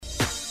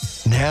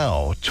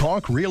Now,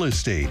 Talk Real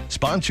Estate,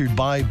 sponsored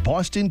by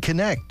Boston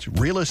Connect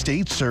Real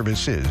Estate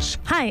Services.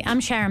 Hi,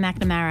 I'm Sharon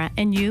McNamara,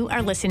 and you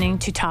are listening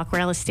to Talk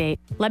Real Estate.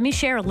 Let me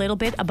share a little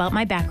bit about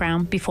my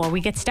background before we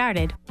get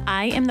started.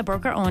 I am the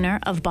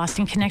broker-owner of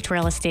Boston Connect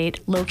Real Estate,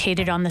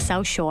 located on the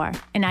South Shore,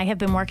 and I have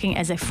been working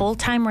as a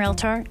full-time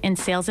realtor and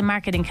sales and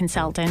marketing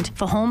consultant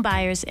for home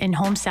buyers and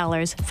home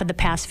sellers for the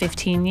past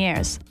 15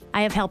 years.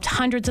 I have helped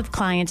hundreds of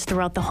clients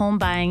throughout the home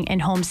buying and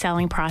home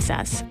selling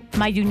process.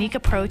 My unique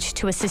approach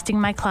to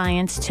assisting my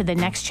clients to the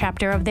next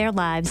chapter of their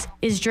lives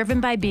is driven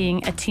by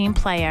being a team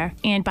player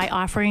and by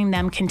offering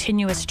them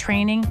continuous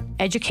training,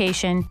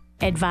 education,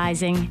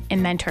 advising,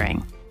 and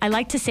mentoring. I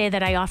like to say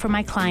that I offer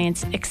my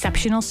clients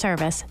exceptional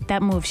service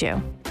that moves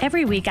you.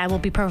 Every week, I will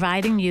be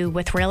providing you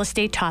with real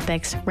estate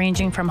topics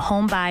ranging from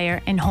home buyer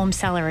and home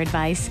seller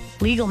advice,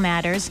 legal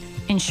matters,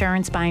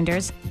 insurance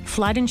binders,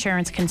 flood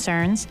insurance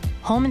concerns,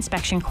 home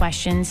inspection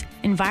questions,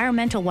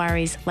 environmental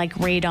worries like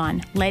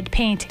radon, lead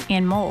paint,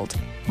 and mold,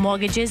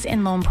 mortgages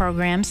and loan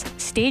programs,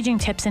 staging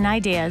tips and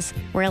ideas,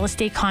 real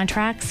estate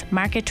contracts,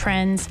 market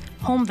trends,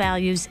 home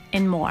values,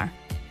 and more.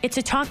 It's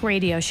a talk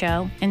radio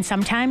show, and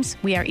sometimes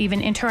we are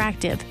even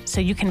interactive, so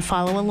you can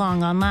follow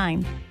along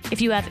online. If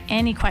you have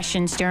any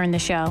questions during the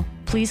show,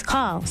 please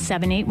call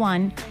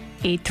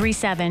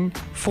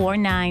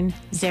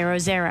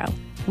 781-837-4900.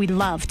 We'd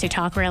love to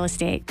talk real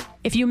estate.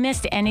 If you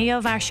missed any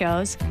of our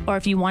shows, or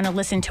if you want to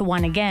listen to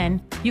one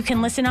again, you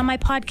can listen on my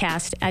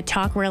podcast at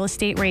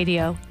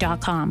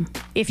talkrealestateradio.com.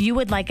 If you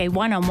would like a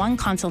one-on-one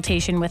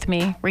consultation with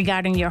me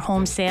regarding your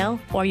home sale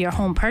or your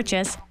home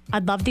purchase,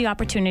 I'd love the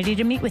opportunity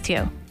to meet with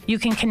you. You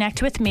can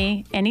connect with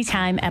me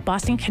anytime at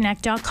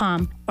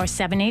bostonconnect.com or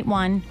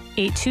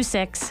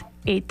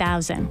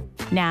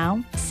 781-826-8000.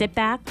 Now, sit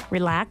back,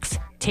 relax,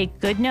 take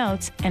good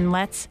notes, and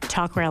let's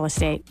talk real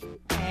estate.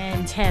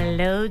 And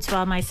hello to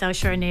all my South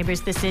Shore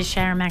neighbors. This is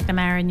Sharon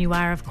McNamara, and you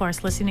are, of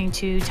course, listening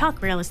to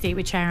Talk Real Estate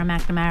with Sharon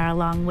McNamara,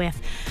 along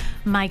with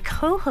my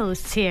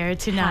co-hosts here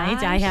tonight.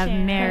 Hi, I have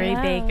Sharon. Mary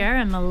Baker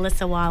and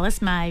Melissa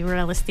Wallace, my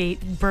real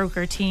estate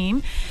broker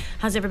team.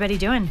 How's everybody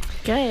doing?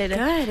 Good.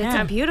 It's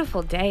Yeah. a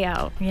beautiful day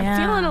out. Yeah.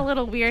 I'm feeling a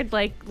little weird,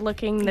 like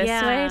looking this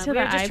way to the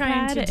we're just iPad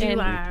trying to do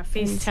and our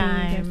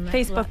FaceTime,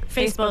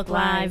 Facebook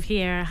Live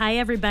here. Hi,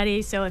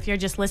 everybody. So if you're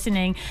just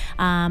listening,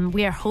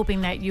 we are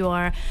hoping that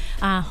you're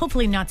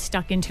hopefully not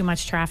stuck in too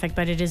much traffic,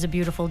 but it is a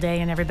beautiful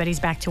day and everybody's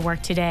back to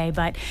work today.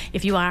 But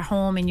if you are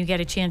home and you get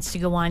a chance to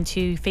go on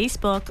to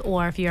Facebook,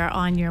 or if you're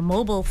on your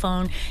mobile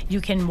phone,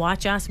 you can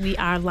watch us. We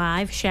are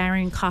live.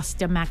 Sharon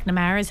Costa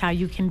McNamara is how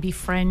you can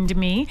befriend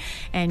me.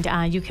 And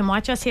you can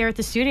watch us here at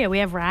the studio. We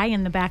have Rye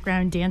in the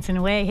background dancing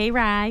away. Hey,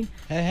 Rye.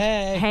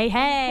 Hey.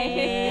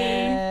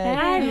 Hey.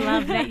 I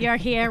love that you're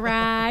here,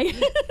 Rye.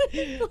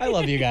 I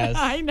love you guys.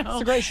 I know.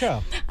 It's a great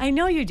show. I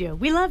know you do.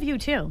 We love you,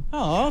 too.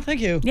 Oh,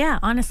 thank you. Yeah,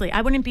 honestly.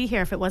 I wouldn't be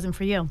here if it wasn't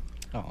for you.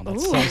 Oh,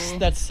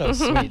 that's so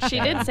sweet. She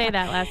did say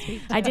that last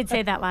week. I did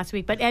say that last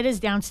week, but Ed is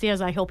downstairs.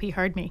 I hope he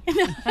heard me.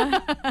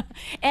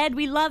 Ed,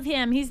 we love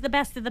him. He's the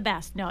best of the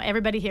best. No,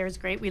 everybody here is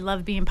great. We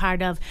love being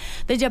part of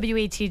the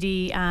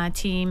WATD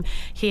team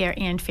here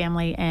and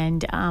family,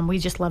 and we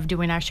just love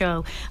doing our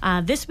show.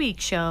 This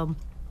week's show,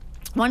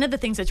 one of the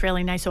things that's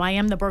really nice, so I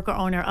am the broker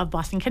owner of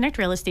Boston Connect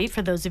Real Estate.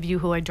 For those of you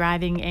who are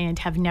driving and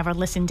have never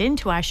listened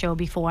into our show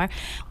before,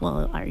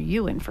 well, are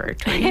you in for a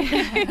treat?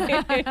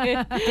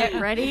 Get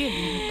ready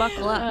and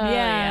buckle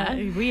up.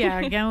 We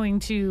are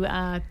going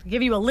to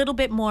give you a little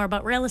bit more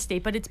about real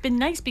estate, but it's been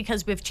nice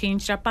because we've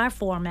changed up our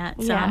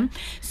format some.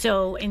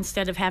 So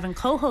instead of having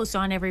co-hosts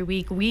on every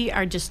week, we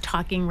are just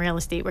talking real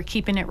estate. We're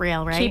keeping it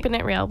real, right? Keeping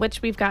it real,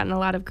 which we've gotten a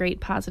lot of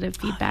great positive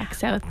feedback.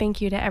 So thank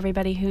you to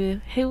everybody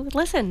who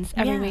listens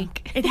every week.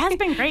 It has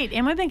been great.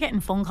 And we've been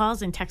getting phone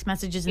calls and text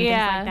messages and things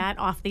like that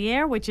off the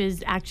air, which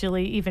is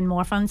actually even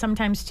more fun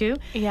sometimes, too.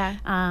 Yeah.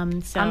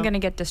 So I'm going to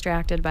get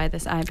distracted by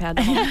this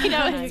iPad. You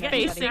know, it's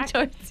facing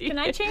towards you. Can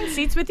I change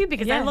seats with you?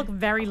 Because I look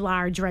very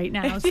large right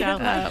now. So,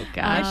 oh,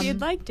 gosh. If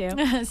you'd like to.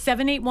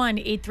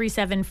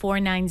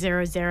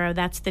 781-837-4900.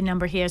 That's the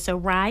number here. So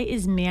Rye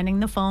is manning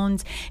the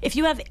phones. If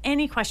you have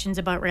any questions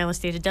about real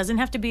estate, it doesn't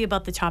have to be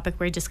about the topic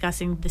we're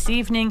discussing this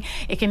evening.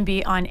 It can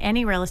be on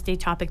any real estate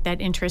topic that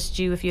interests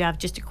you. If you have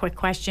just a quick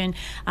question,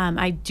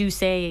 I do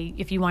say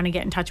if you want to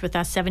get in touch with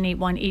us,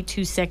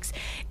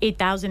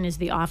 781-826-8000 is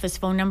the office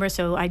phone number.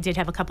 So I did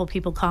have a couple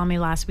people call me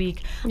last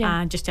week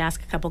just to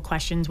ask a couple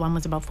questions. One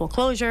was about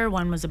foreclosure,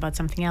 one was about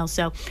something else.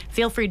 So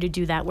feel free to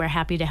do that. We're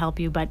happy to help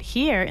you. But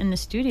here in the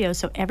studio,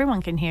 so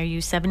everyone can hear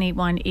you,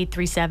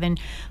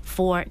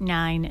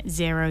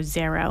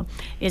 781-837-4900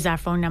 is our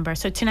phone number.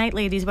 So tonight,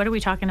 ladies, what are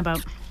we talking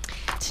about?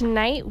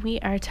 Tonight, we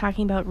are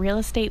talking about real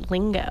estate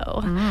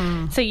lingo.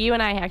 So you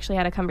and I actually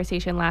had a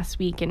conversation last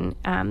week, and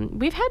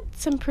we've had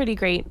some pretty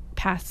great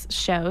past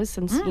shows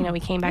since we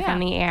came back on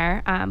the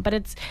air. But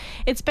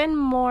it's been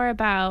more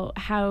about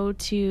how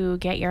to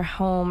get your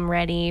home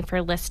ready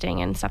for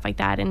listing and stuff like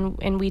that.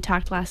 And we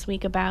talked last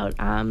week about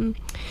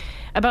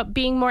about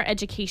being more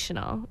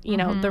educational,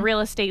 the real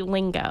estate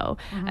lingo.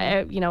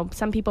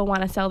 Some people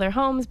want to sell their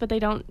homes, but they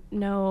don't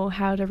know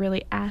how to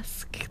really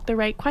ask the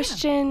right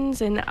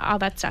questions and all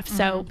that stuff.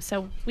 So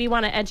we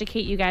want to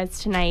educate you guys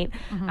tonight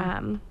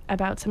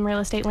about some real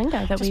estate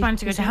lingo. That just wanted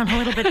to go down a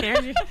little bit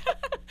there. Here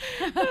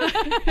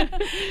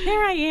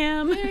I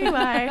am. There you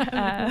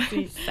are.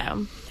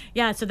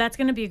 So that's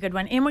going to be a good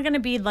one. And we're going to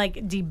be like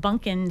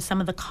debunking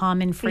some of the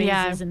common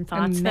phrases and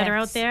thoughts that are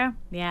out there.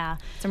 Yeah.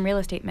 Some real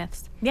estate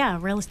myths. Yeah,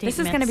 real estate myths.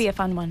 This is going to be a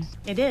fun one.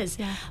 It is.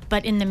 Yeah.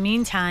 But in the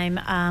meantime,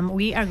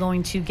 we are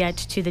going to get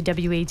to the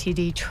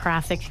WATD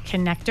Traffic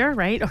Connector,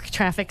 right? Or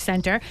Traffic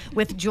Center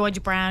with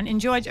George Brown.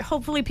 And George,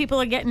 hopefully people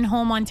are getting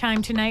home on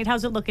time tonight.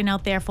 How's it looking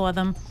out there for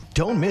them?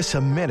 Don't miss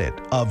a minute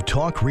of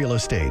Talk Real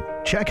Estate.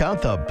 Check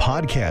out the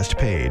podcast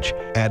page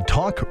at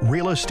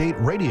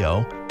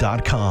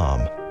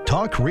talkrealestateradio.com.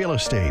 Talk Real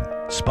Estate,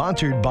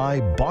 sponsored by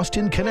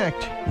Boston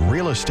Connect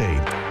Real Estate.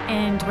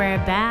 And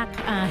we're back.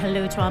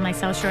 Hello to all my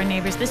South Shore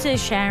neighbors. This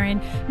is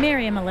Sharon,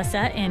 Mary, and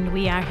Melissa, and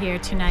we are here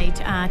tonight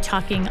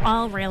talking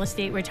all real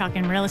estate. We're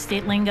talking real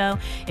estate lingo.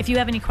 If you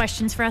have any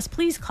questions for us,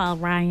 please call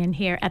Ryan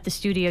here at the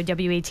studio,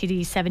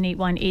 WATD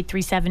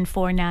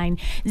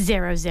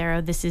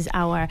 781-837-4900. This is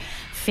our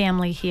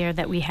family here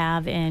that we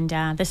have, and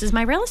this is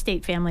my real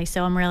estate family,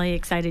 so I'm really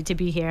excited to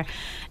be here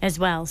as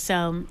well.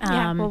 So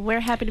well,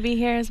 we're happy to be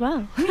here as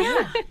well.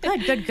 Yeah,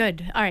 good.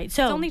 All right,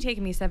 so it's only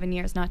taken me 7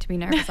 years not to be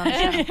nervous on the show.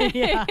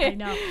 Yeah, I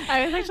know.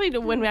 I was actually,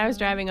 when I was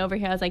driving over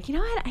here, I was like, you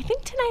know what? I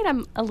think tonight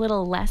I'm a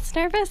little less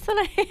nervous than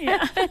I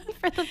have been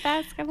for the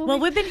past couple Well,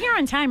 weeks. we've been here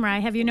on time, Rye.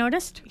 Have you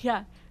noticed?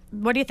 Yeah.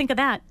 What do you think of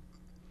that?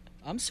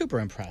 I'm super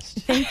impressed.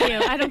 Thank you.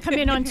 I don't come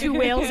in on two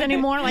wheels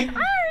anymore. Like,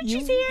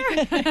 she's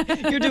here.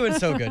 You're doing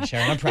so good,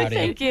 Sharon. I'm proud of you.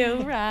 Thank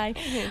you, Rye.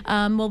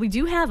 Well, we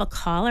do have a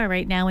caller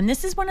right now, and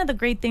this is one of the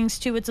great things,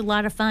 too. It's a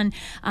lot of fun.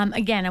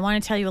 Again, I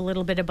want to tell you a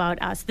little bit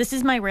about us. This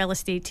is my real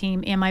estate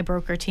team and my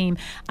broker team.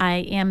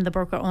 I am the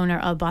broker owner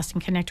of Boston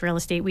Connect Real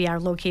Estate. We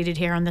are located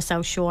here on the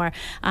South Shore.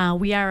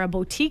 We are a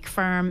boutique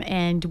firm,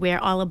 and we're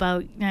all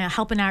about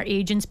helping our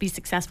agents be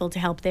successful to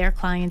help their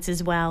clients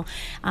as well.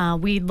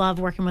 We love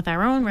working with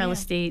our own real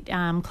estate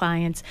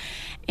clients,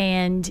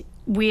 and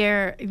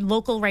we're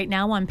local right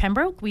now on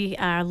Pembroke. We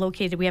are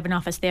located, we have an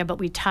office there, but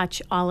we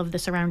touch all of the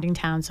surrounding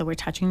towns. So we're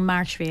touching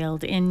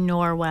Marshfield and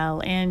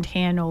Norwell and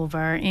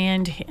Hanover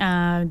and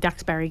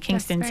Duxbury,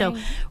 Kingston. So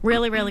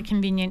really, really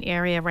convenient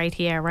area right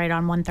here, right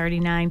on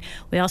 139.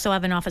 We also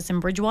have an office in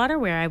Bridgewater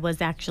where I was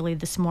actually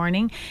this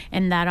morning.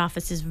 And that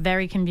office is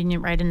very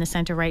convenient right in the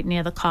center, right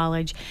near the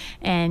college.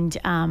 And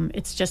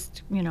it's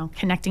just,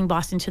 connecting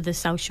Boston to the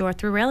South Shore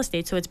through real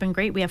estate. So it's been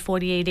great. We have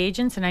 48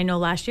 agents. And I know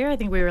last year, I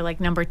think we were like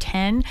number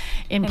 10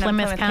 in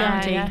Plymouth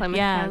County. Plymouth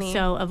County.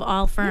 So of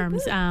all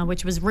firms,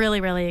 which was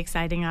really, really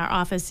exciting. Our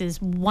office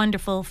is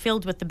wonderful,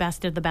 filled with the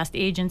best of the best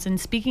agents. And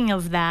speaking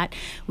of that,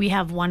 we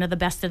have one of the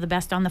best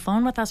on the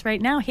phone with us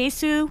right now. Hey,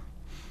 Sue.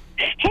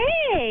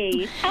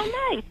 Hey, how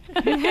nice.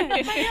 My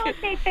real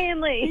estate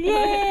family.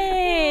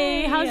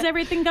 Yay. How's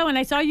everything going?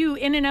 I saw you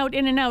in and out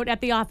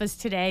at the office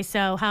today.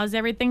 So how's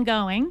everything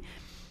going?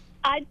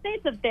 I'd say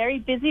it's a very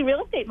busy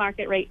real estate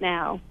market right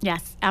now.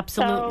 Yes,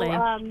 absolutely.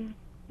 So,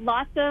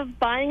 lots of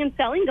buying and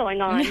selling going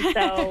on.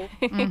 So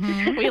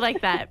we like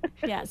that.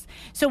 Yes.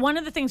 So one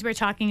of the things we're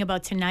talking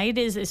about tonight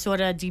is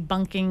sort of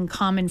debunking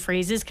common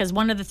phrases, because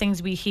one of the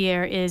things we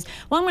hear is,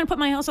 well, I'm going to put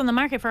my house on the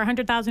market for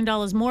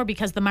 $100,000 more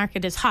because the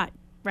market is hot,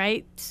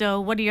 right?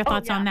 So what are your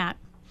thoughts on that?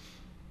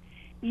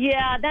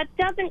 Yeah, that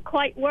doesn't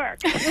quite work.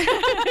 The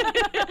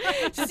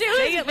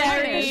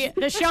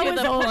show is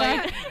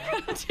over.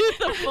 To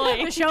the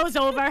point. The show's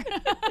over.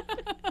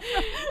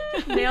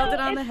 Nailed it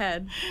on the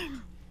head.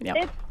 Yep.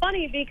 It's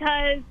funny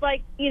because,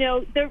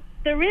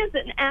 there is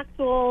an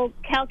actual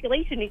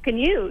calculation you can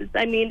use.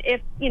 I mean,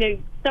 if,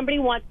 somebody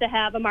wants to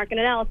have a market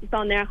analysis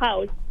on their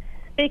house,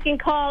 they can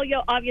call,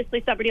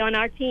 obviously somebody on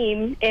our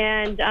team,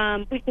 and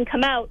we can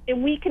come out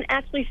and we can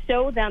actually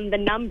show them the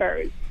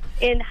numbers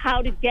and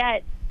how to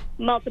get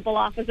multiple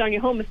offers on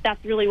your home if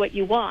that's really what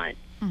you want.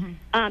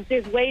 Mm-hmm.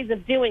 There's ways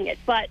of doing it,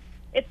 but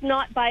it's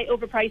not by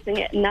overpricing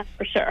it, and that's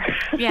for sure.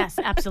 Yes,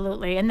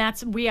 absolutely. And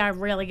we are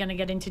really going to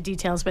get into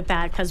details with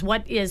that, because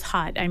what is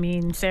hot? I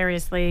mean,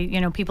 seriously,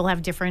 people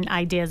have different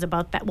ideas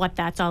about that, what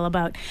that's all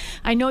about.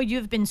 I know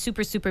you've been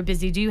super, super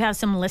busy. Do you have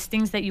some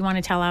listings that you want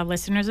to tell our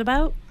listeners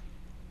about?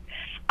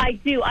 I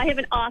do. I have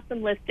an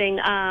awesome listing.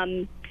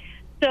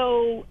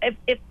 So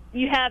if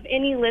you have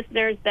any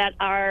listeners that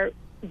are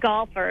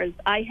golfers,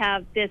 I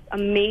have this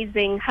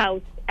amazing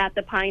house at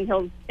the Pine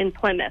Hills in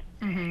Plymouth.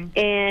 Mm-hmm.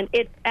 And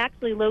it's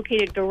actually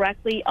located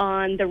directly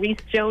on the Reese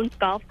Jones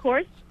golf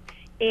course.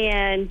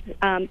 And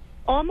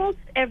almost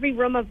every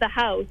room of the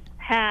house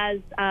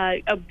has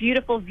a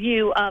beautiful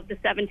view of the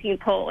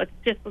 17th hole. It's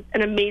just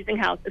an amazing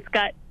house. It's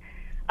got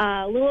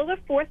a little over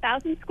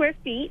 4,000 square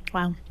feet.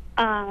 Wow.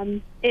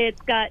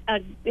 It's got a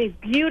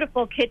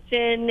beautiful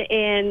kitchen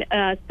and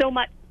so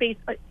much space.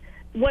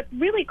 What's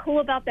really cool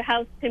about the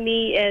house to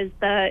me is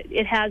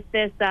it has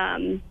this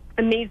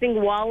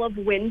amazing wall of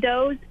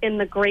windows in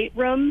the great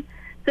room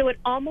So it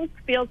almost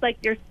feels like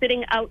you're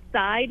sitting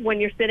outside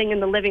when you're sitting in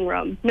the living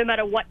room, no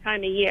matter what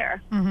time of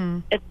year.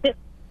 It's just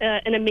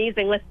an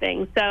amazing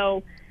listing.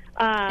 So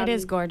It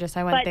is gorgeous.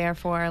 I went there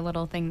for a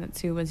little thing that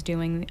Sue was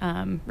doing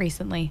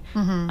recently,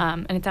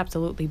 and it's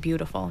absolutely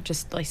beautiful,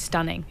 just like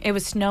stunning. It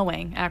was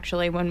snowing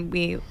actually when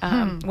we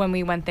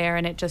went there,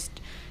 and it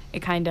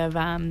kind of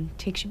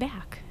takes you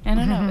back. I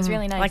don't know. It was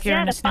really nice. Like you're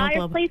in a the snow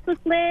globe. fireplace was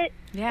lit.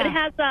 Yeah. It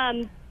has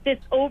this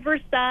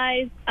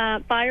oversized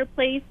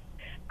fireplace,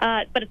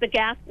 but it's a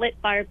gas lit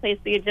fireplace,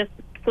 so you just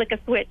flick a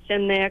switch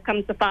and there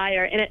comes the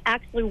fire, and it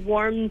actually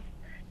warms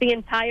the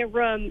entire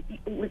room.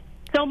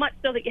 So much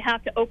so that you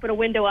have to open a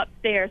window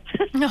upstairs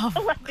to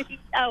let the heat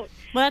out.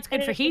 Well, that's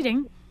good for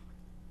heating.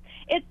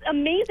 It's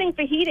amazing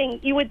for heating.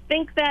 You would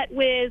think that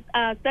with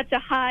such a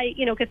high,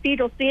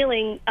 cathedral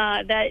ceiling,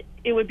 that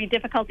it would be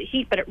difficult to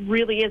heat, but it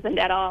really isn't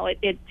at all.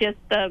 It just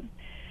the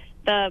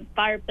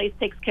fireplace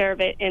takes care of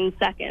it in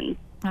seconds.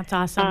 That's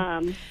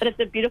awesome. But it's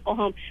a beautiful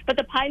home. But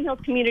the Pine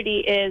Hills community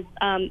is,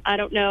 I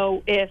don't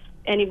know if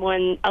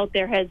anyone out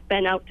there has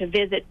been out to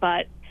visit,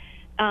 but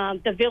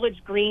the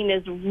Village Green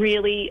is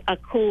really a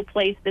cool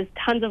place. There's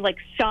tons of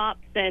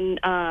shops, and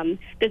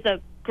there's a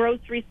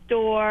grocery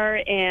store,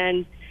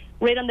 and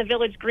right on the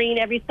Village Green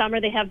every summer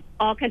they have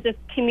all kinds of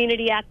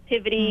community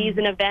activities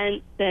and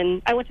events,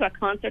 and I went to a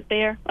concert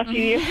there a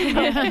few years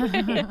ago.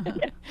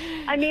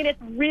 I mean, it's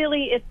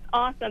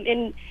awesome,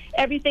 and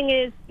everything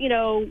is,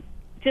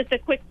 just a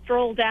quick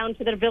stroll down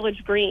to the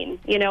Village Green,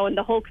 and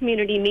the whole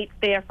community meets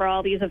there for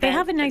all these events. They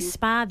have a nice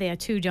spa there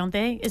too, don't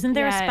they? Isn't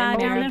there a spa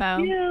down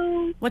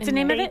there? What's the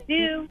name of it?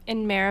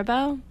 In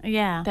Maribel.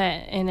 Yeah. The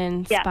Inn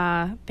and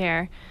Spa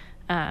there.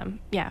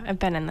 I've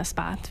been in the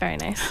spa. It's very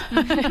nice.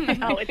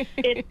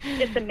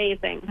 It's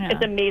amazing. Yeah,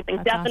 it's amazing.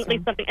 That's Definitely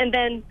awesome. something. And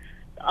then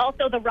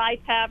also the Rye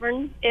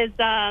Tavern is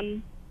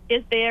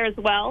there as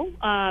well,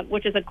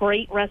 which is a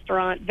great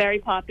restaurant, very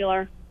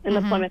popular in the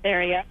Plymouth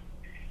area.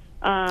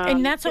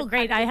 And that's so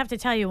great. I have to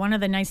tell you, one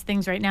of the nice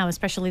things right now,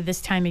 especially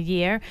this time of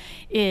year,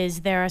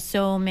 is there are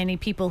so many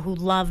people who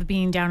love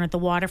being down at the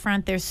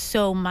waterfront. There's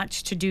so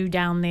much to do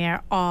down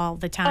there all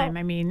the time.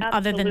 I mean,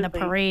 other than the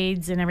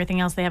parades and everything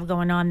else they have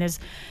going on, there's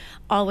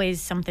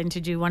always something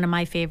to do. One of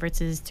my favorites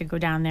is to go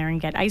down there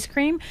and get ice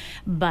cream.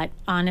 But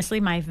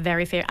honestly, my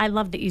very favorite, I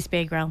love the East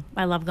Bay Grill.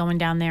 I love going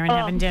down there and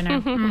having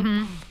dinner.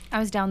 I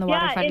was down the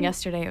waterfront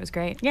yesterday. It was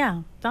great.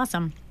 Yeah, it's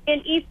awesome.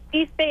 And East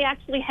Bay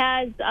actually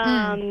has,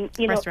 at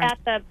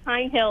the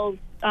Pine Hills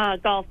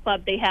Golf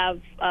Club, they have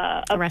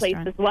a place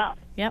as well.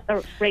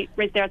 Yep. Right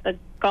there at the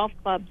golf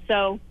club.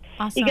 So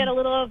you get a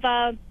little of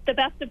the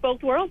best of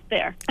both worlds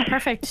there.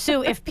 Perfect.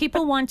 Sue, if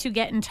people want to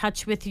get in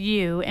touch with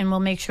you, and we'll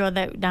make sure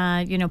that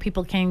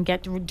people can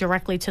get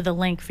directly to the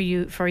link for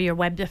you for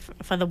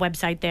the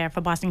website there for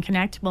Boston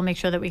Connect. We'll make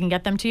sure that we can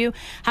get them to you.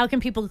 How can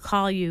people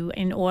call you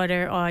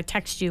or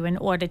text you in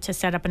order to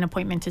set up an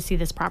appointment to see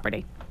this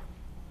property?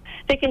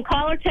 They can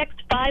call or text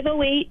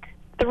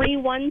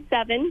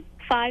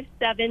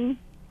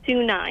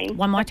 508-317-5729.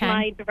 One more time. That's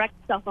my direct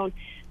cell phone.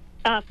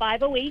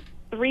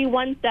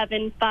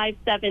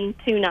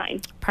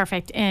 508-317-5729.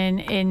 Perfect.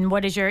 And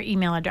what is your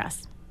email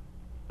address?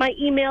 My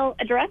email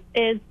address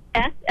is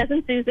S as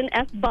in Susan,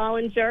 S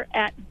Bollinger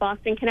at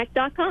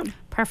BostonConnect.com.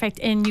 Perfect.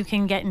 And you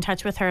can get in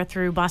touch with her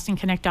through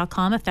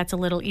BostonConnect.com. If that's a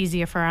little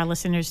easier for our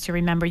listeners to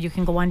remember, you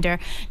can go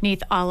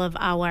underneath all of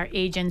our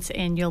agents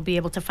and you'll be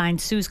able to find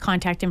Sue's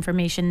contact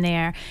information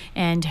there,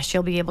 and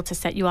she'll be able to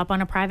set you up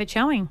on a private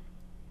showing.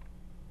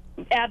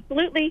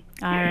 Absolutely.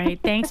 All right.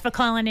 Thanks for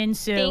calling in,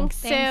 Sue. Thanks,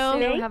 Sue.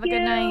 Have a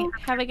good night.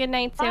 Have a good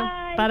night, Sue.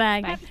 Bye.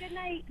 Bye-bye. Have a good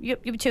night. You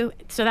too.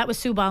 So that was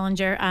Sue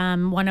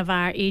Bollinger, one of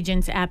our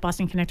agents at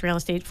Boston Connect Real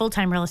Estate,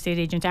 full-time real estate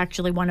agent,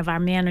 actually one of our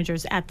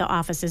managers at the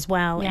office as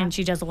well. Yeah. And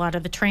she does a lot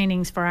of the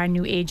trainings for our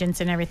new agents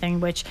and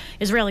everything, which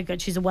is really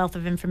good. She's a wealth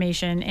of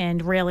information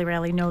and really,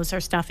 really knows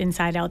her stuff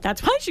inside out.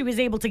 That's why she was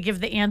able to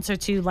give the answer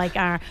to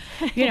our,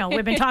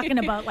 we've been talking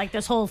about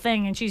this whole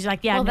thing, and she's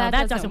like,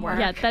 that doesn't work.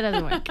 Yeah, that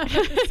doesn't work.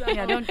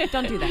 Yeah,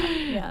 don't do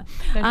that.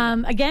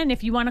 Yeah. Again,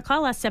 if you want to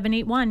call us,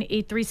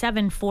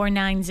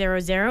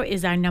 781-837-4900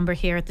 is our number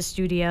here at the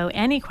studio.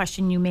 Any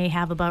question you may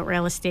have about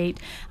real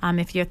estate,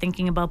 if you're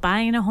thinking about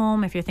buying a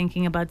home, if you're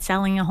thinking about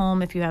selling a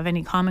home, if you have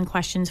any common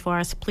questions for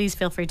us, please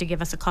feel free to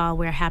give us a call.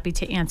 We're happy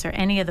to answer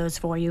any of those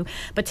for you.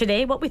 But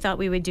today, what we thought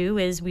we would do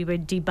is we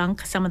would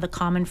debunk some of the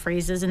common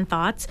phrases and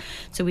thoughts.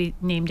 So we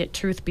named it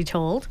Truth Be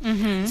Told.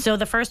 So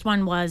the first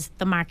one was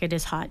the market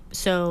is hot.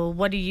 So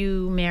what do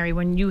you, Mary,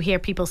 when you hear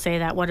people say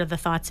that, what are the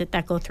thoughts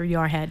that go through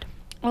your head?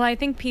 Well, I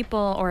think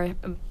people or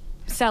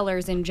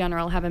sellers in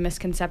general have a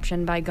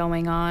misconception by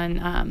going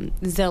on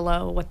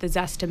Zillow, what the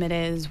Zestimate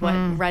is, what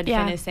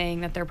Redfin is saying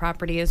that their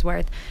property is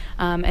worth.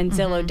 And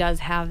Zillow does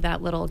have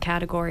that little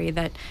category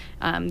that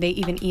they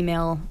even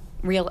email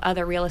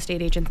other real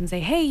estate agents and say,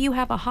 hey, you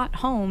have a hot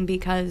home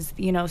because,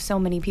 so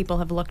many people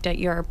have looked at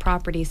your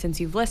property since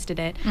you've listed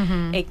it.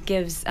 It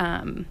gives...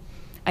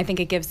 I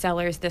think it gives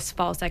sellers this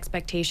false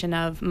expectation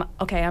of,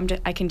 okay,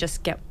 I can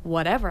just get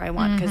whatever I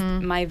want because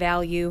my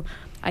value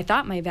I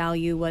thought my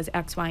value was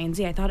X, Y, and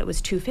Z. I thought it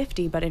was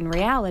 $250, but in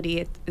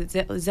reality,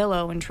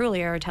 Zillow and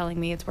Trulia are telling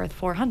me it's worth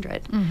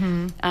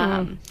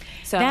 $400.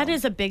 So that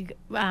is a big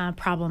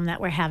problem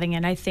that we're having,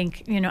 and I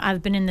think,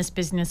 I've been in this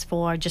business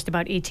for just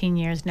about 18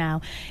 years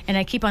now, and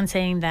I keep on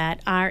saying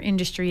that our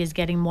industry is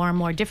getting more and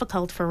more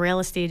difficult for real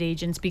estate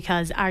agents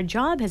because our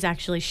job has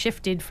actually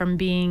shifted from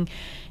being,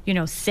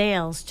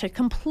 sales to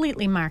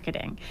completely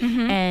marketing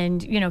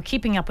and,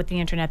 keeping up with the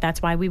internet.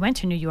 That's why we went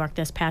to New York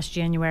this past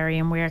January,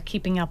 and we're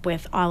keeping up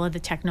with all of the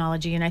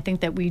technology. And I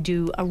think that we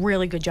do a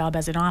really good job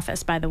as an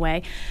office, by the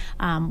way,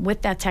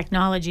 with that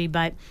technology.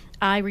 But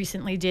I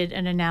recently did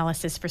an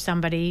analysis for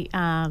somebody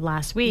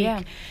last week.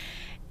 Yeah.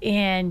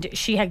 And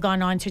she had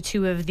gone on to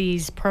 2 of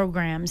these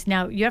programs.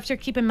 Now, you have to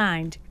keep in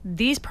mind,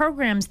 these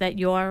programs that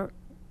you're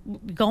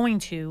going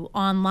to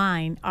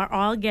online are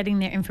all getting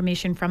their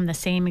information from the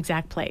same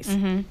exact place.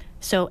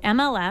 So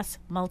MLS,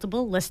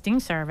 Multiple Listing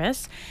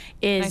Service,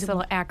 is nice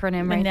little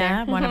acronym right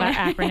there. One of our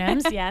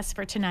acronyms, yes,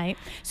 for tonight.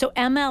 So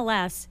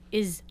MLS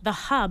is the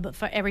hub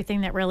for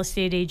everything that real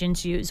estate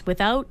agents use.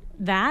 Without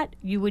that,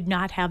 you would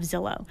not have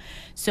Zillow.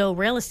 So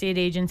real estate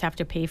agents have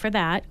to pay for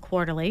that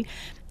quarterly.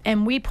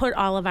 And we put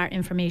all of our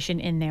information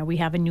in there. We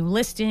have a new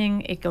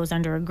listing. It goes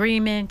under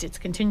agreement. It's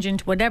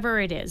contingent, whatever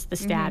it is, the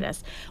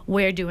status.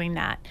 We're doing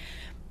that.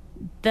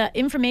 The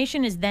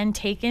information is then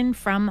taken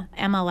from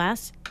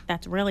MLS.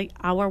 That's really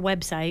our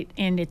website,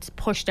 and it's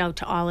pushed out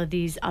to all of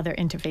these other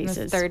interfaces.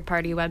 Those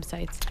third-party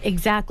websites.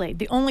 Exactly.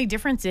 The only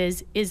difference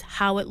is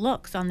how it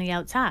looks on the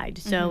outside.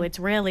 So it's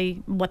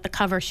really what the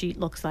cover sheet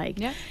looks like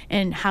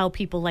and how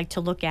people like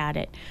to look at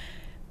it.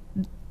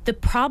 The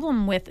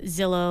problem with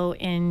Zillow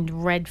and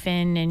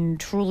Redfin and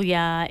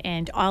Trulia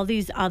and all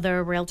these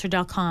other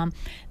Realtor.com,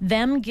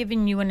 them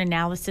giving you an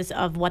analysis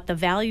of what the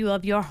value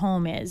of your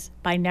home is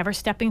by never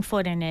stepping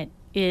foot in it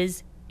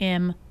is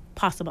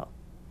impossible.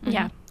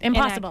 Yeah.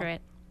 Impossible.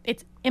 Inaccurate.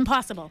 It's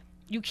impossible.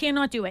 You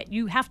cannot do it.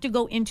 You have to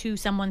go into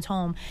someone's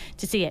home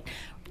to see it.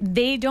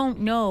 They don't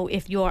know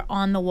if you're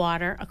on the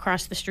water,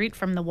 across the street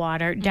from the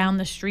water, down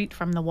the street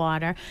from the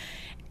water.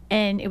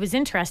 And it was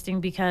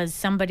interesting because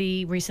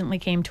somebody recently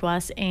came to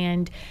us,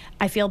 and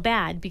I feel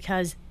bad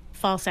because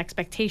false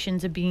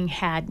expectations are being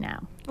had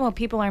now. Well,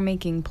 people are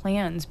making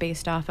plans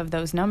based off of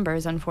those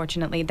numbers,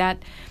 unfortunately.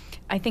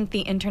 I think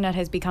the internet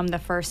has become the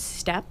first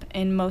step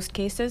in most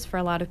cases for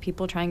a lot of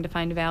people trying to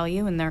find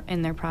value in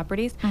their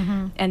properties.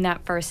 And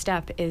that first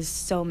step is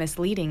so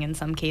misleading in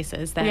some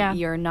cases that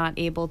you're not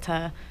able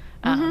to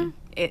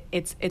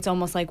it's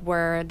almost like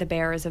we're the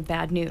bearers of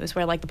bad news.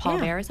 We're like the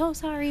pallbearers. Oh,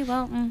 sorry.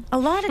 Well, a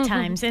lot of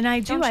times, and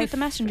I do. Don't shoot the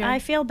messenger. I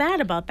feel bad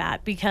about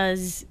that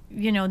because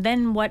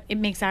then it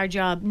makes our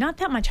job not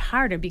that much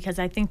harder, because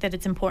I think that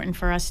it's important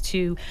for us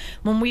to,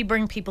 when we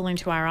bring people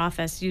into our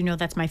office,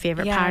 that's my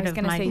favorite part of my. I was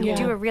going to say you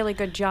do a really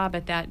good job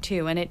at that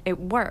too, and it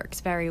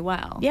works very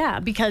well. Yeah,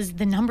 because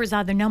the numbers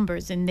are the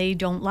numbers, and they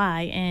don't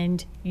lie,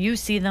 and you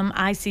see them,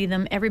 I see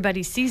them,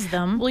 everybody sees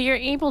them. Well, you're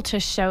able to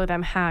show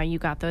them how you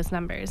got those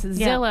numbers.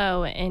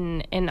 Zillow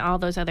and all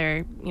those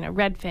other,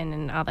 Redfin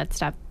and all that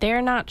stuff,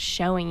 they're not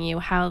showing you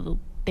how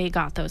they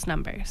got those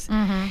numbers.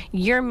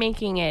 You're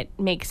making it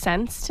make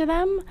sense to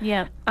them.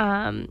 Yeah.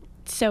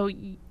 So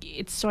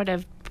it's sort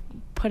of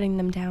putting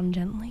them down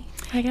gently,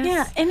 I guess.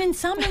 Yeah, and in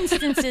some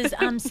instances,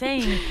 I'm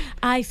saying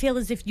I feel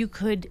as if you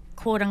could,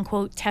 quote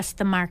unquote, test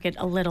the market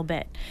a little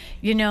bit,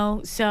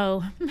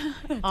 so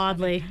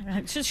oddly,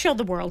 just show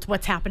the world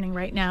what's happening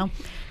right now.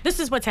 This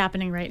is what's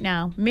happening right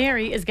now.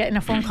 Mary is getting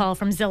a phone call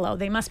from Zillow.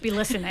 They must be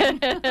listening.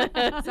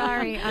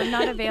 Sorry, I'm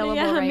not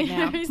available right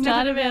now. Mary's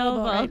not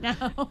available right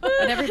now.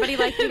 Would everybody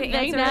like you to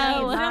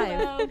answer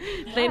live?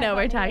 They know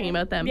we're talking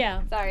about them.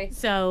 Yeah. Sorry.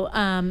 So,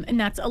 and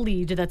that's a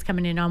lead that's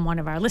coming in on one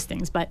of our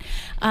listings. But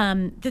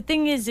the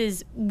thing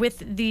is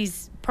with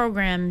these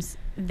programs,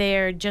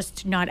 they're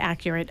just not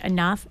accurate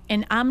enough.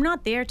 And I'm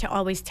not there to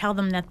always tell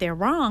them that they're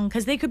wrong,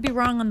 because they could be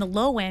wrong on the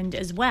low end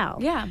as well.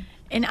 Yeah.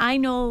 And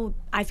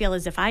I feel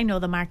as if I know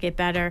the market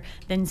better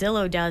than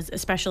Zillow does,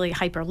 especially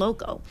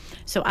hyper-local.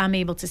 So I'm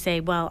able to say,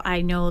 well,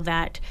 I know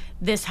that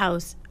this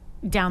house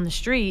down the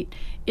street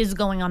is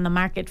going on the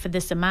market for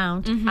this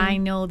amount. I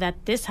know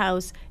that this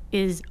house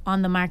is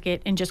on the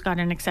market and just got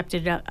an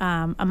accepted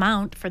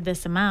amount for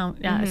this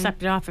amount,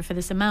 accepted offer for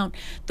this amount.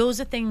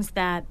 Those are things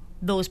that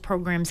those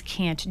programs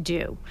can't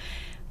do.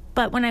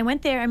 But when I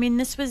went there,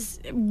 this was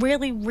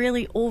really,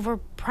 really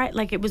overpriced.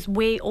 Like, it was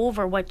way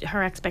over what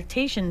her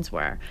expectations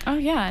were. Oh,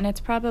 yeah, and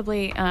it's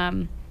probably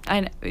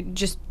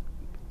just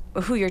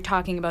who you're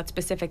talking about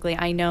specifically.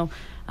 I know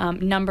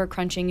number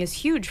crunching is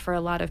huge for a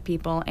lot of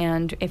people,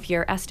 and if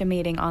you're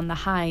estimating on the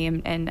high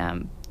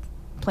and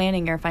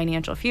planning your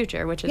financial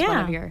future, which is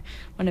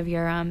one of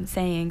your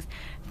sayings,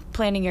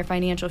 planning your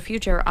financial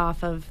future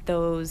off of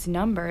those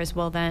numbers,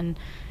 well then,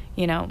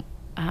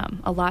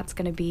 a lot's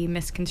going to be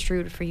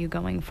misconstrued for you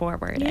going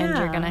forward, and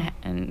you're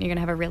going to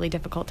have a really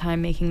difficult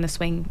time making the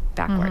swing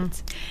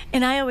backwards.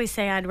 And I always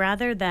say I'd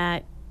rather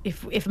that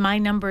if my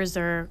numbers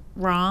are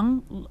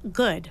wrong,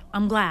 good.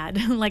 I'm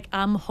glad. Like,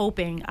 I'm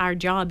hoping our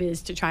job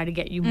is to try to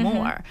get you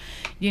more,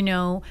 you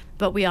know,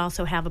 but we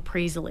also have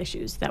appraisal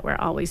issues that we're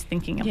always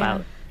thinking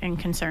about and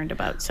concerned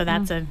about. So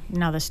that's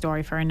another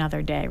story for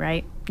another day,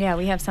 right? Yeah,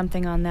 we have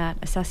something on that,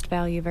 assessed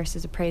value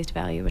versus appraised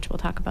value, which we'll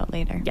talk about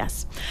later.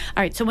 Yes.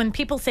 All right. So when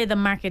people say the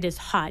market is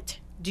hot,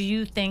 do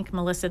you think,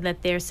 Melissa,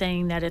 that they're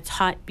saying that it's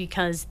hot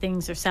because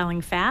things are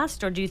selling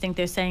fast, or do you think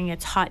they're saying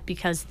it's hot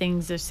because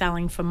things are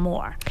selling for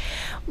more?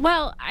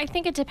 Well, I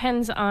think it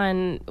depends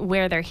on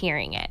where they're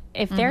hearing it.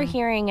 If they're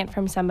hearing it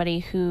from somebody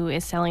who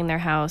is selling their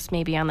house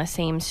maybe on the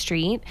same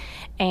street,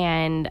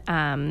 and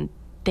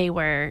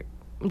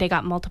they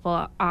got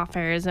multiple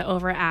offers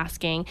over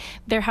asking,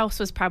 their house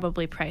was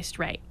probably priced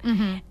right.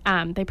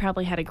 They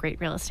probably had a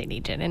great real estate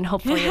agent, and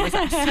hopefully it was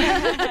us.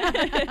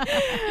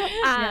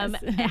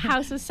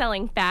 House was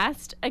selling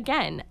fast.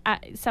 Again,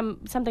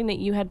 something that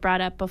you had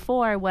brought up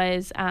before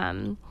was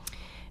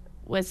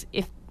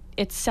if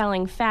it's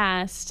selling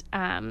fast,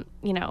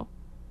 you know,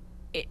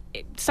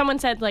 someone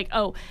said, like,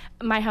 oh,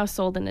 my house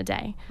sold in a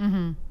day.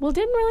 Well,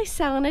 didn't really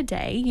sell in a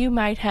day. You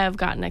might have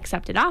gotten an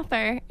accepted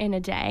offer in a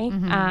day,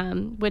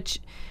 which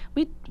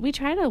we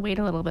try to wait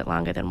a little bit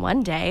longer than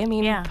one day. I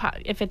mean,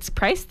 if it's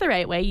priced the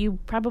right way, you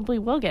probably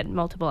will get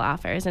multiple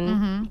offers,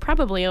 and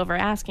probably over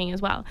asking as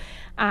well.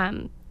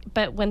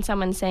 But when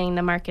someone's saying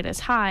the market is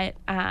hot,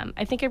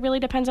 I think it really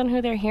depends on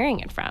who they're hearing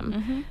it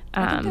from.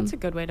 I think that's a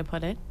good way to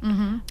put it.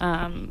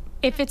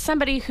 If it's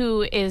somebody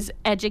who is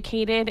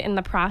educated in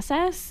the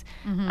process,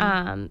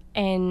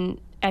 and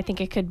I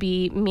think it could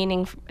be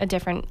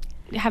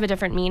have a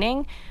different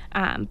meaning.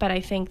 But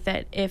I think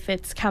that if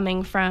it's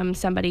coming from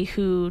somebody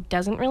who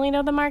doesn't really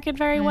know the market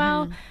very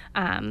well,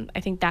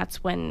 I think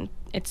that's when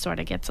it sort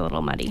of gets a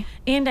little muddy.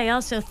 And I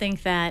also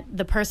think that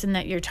the person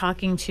that you're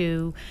talking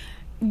to,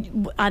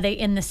 are they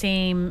in the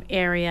same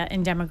area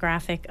and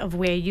demographic of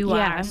where you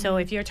are? So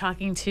if you're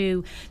talking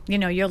to, you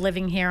know, you're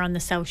living here on the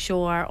South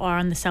Shore or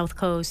on the South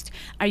Coast,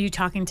 are you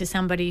talking to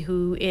somebody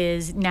who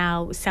is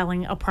now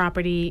selling a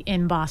property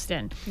in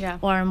Boston?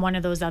 Or in one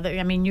of those other,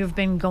 I mean, you've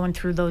been going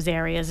through those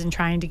areas and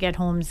trying to get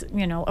homes,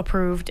 you know,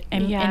 approved,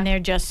 and they're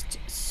just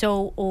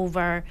so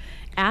over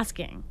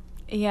asking.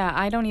 Yeah,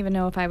 I don't even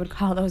know if I would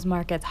call those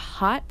markets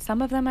hot.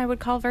 Some of them I would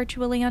call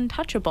virtually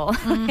untouchable.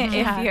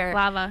 If you're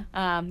lava.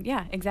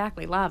 Yeah,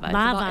 exactly, lava.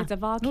 It's a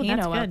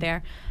volcano out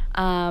there.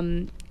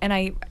 And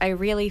I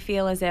really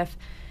feel as if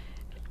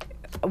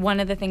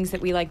one of the things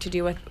that we like to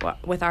do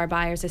with our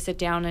buyers is sit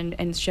down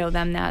and show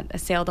them that a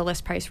sale to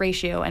list price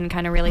ratio, and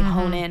kind of really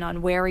hone in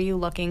on where are you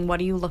looking, what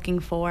are you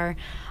looking for.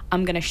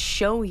 I'm going to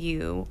show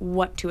you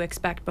what to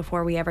expect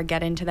before we ever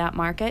get into that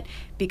market,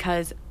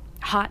 because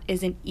hot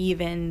isn't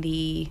even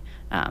the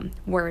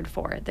word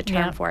for it, the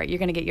term for it. You're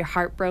going to get your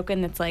heart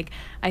broken. That's like,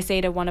 I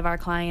say to one of our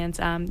clients,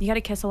 you got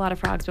to kiss a lot of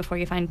frogs before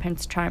you find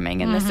Prince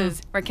Charming. And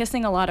we're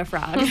kissing a lot of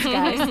frogs,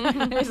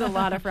 guys. There's a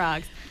lot of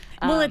frogs.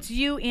 Well, it's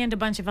you and a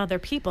bunch of other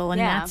people,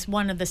 and that's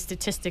one of the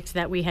statistics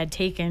that we had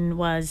taken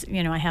was,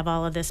 you know, I have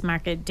all of this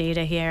market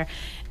data here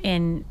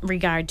in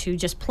regard to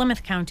just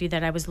Plymouth County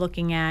that I was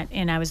looking at,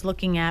 and I was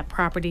looking at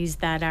properties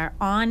that are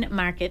on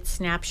Market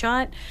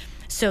Snapshot.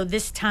 So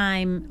this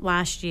time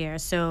last year,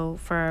 so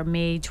for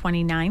May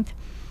 29th,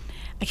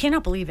 I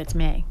cannot believe it's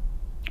May.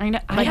 I know.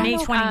 May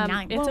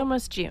 29th. It's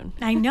almost June.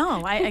 I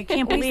know. I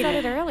can't believe we said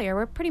it. it earlier.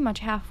 We're pretty much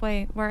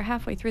halfway. We're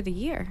halfway through the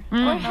year.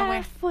 We're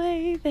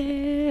halfway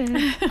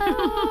there.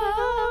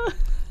 Oh.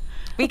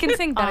 We can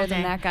sing better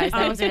than that, guys.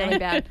 That was really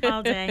bad.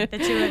 All day, the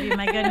two of you,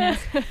 my goodness.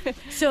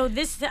 So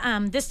this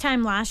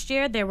time last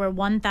year, there were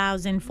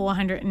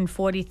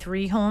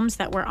 1,443 homes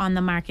that were on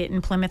the market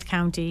in Plymouth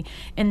County,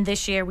 and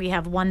this year we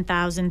have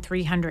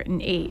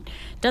 1,308.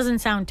 Doesn't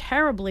sound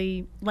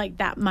terribly like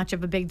that much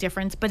of a big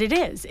difference, but it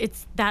is.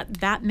 It's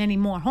that many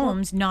more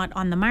homes not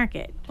on the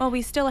market. Well,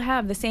 we still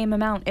have the same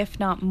amount, if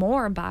not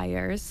more,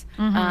 buyers,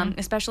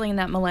 especially in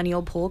that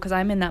millennial pool, because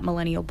I'm in that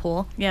millennial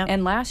pool. Yeah.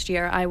 And last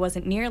year, I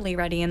wasn't nearly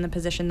ready in the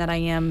position that I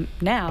am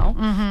now.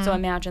 So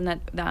imagine that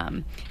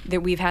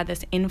we've had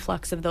this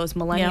influx of those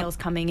millennials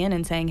coming in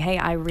and saying, hey,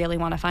 I really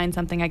want to find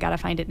something. I got to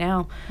find it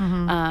now.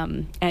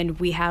 And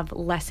we have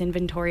less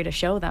inventory to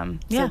show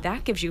them. So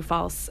that gives you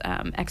false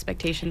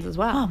expectations as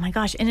well. Oh, my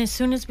gosh. And as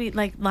soon as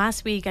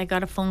last week, I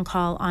got a phone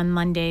call on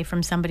Monday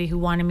from somebody who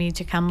wanted me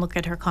to come look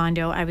at her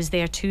condo. I was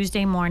there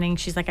Tuesday morning.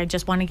 She's like, I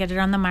just want to get it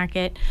on the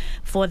market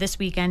for this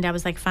weekend. I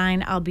was like,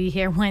 fine, I'll be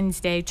here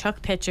Wednesday.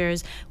 Took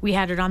pictures. We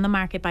had it on the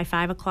market by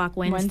 5 o'clock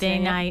Wednesday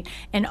night,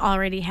 and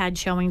already had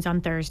showings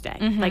on Thursday,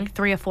 like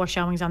 3 or 4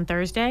 showings on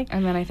Thursday.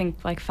 And then I think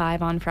like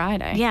 5 on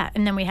Friday. Yeah,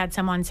 and then we had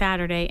some on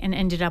Saturday and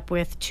ended up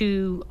with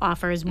 2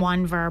 offers,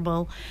 1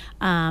 verbal,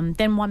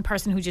 then one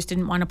person who just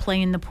didn't want to play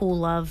in the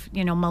pool of,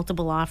 you know,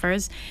 multiple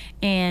offers,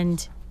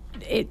 and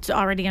it's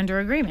already under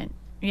agreement.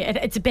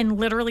 It's been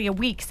literally a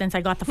week since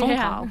I got the phone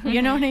call.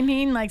 You know what I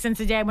mean? Like since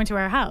the day I went to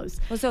our house.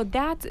 Well, so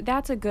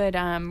that's a good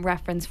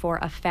reference for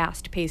a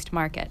fast-paced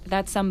market.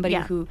 That's somebody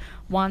who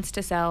wants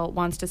to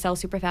sell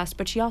super fast,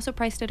 but she also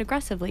priced it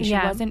aggressively.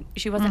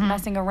 She wasn't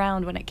messing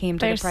around when it came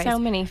to the price. There's so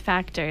many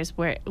factors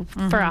where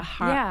for a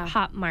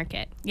hot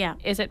market. Yeah.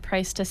 Is it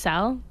priced to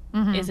sell?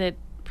 Is it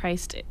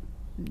priced,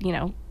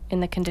 in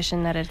the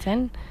condition that it's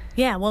in?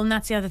 Yeah, well, and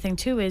that's the other thing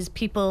too is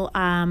people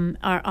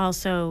are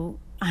also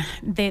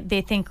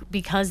they think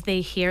because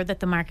they hear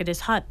that the market is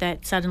hot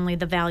that suddenly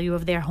the value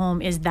of their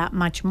home is that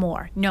much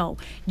more. No,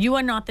 you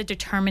are not the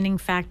determining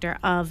factor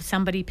of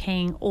somebody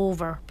paying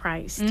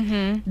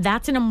overpriced.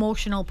 That's an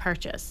emotional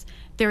purchase.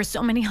 There are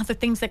so many other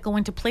things that go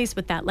into place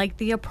with that, like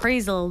the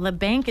appraisal. The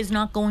bank is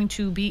not going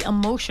to be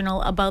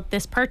emotional about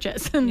this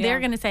purchase. And they're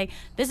going to say,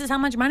 this is how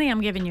much money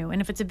I'm giving you.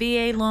 And if it's a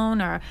VA loan,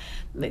 or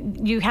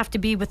you have to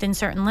be within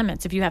certain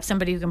limits. If you have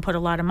somebody who can put a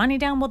lot of money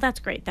down, well,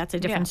 that's great. That's a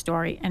different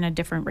story and a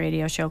different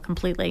radio show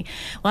completely.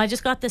 Well, I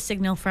just got the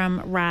signal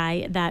from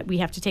Rye that we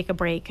have to take a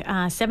break.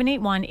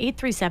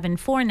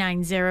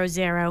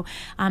 781-837-4900.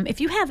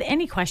 If you have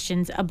any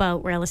questions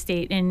about real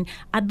estate, and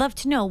I'd love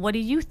to know, what do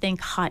you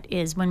think hot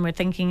is when we're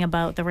thinking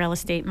about the real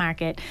estate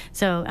market?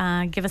 So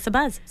give us a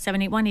buzz,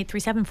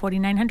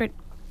 781-837-4900.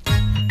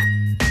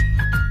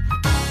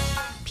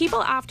 People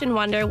often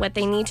wonder what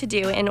they need to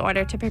do in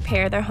order to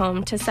prepare their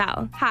home to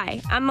sell. Hi,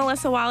 I'm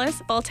Melissa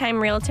Wallace, full-time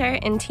realtor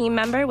and team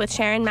member with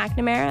Sharon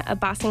McNamara of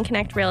Boston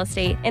Connect Real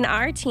Estate. And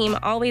our team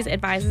always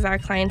advises our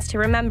clients to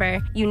remember,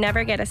 you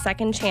never get a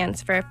second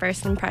chance for a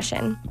first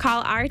impression.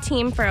 Call our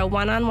team for a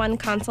one-on-one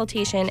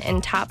consultation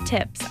and top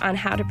tips on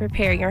how to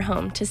prepare your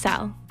home to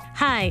sell.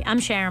 Hi, I'm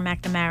Sharon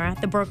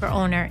McNamara, the broker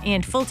owner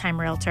and full-time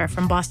realtor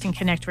from Boston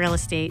Connect Real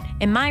Estate.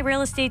 And my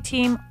real estate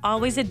team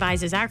always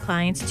advises our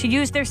clients to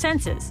use their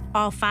senses,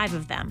 all 5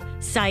 of them: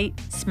 sight,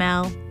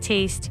 smell,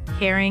 taste,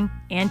 hearing,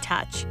 and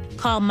touch.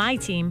 Call my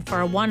team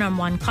for a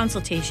one-on-one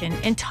consultation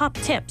and top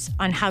tips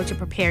on how to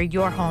prepare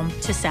your home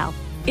to sell.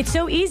 It's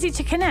so easy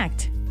to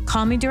connect.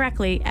 Call me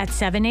directly at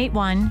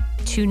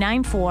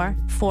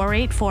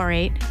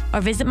 781-294-4848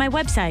 or visit my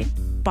website,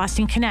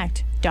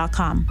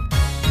 bostonconnect.com.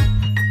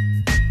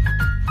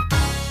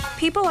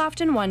 People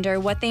often wonder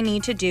what they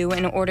need to do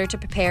in order to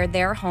prepare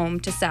their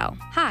home to sell.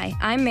 Hi,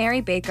 I'm Mary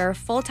Baker,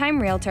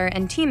 full-time realtor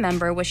and team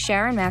member with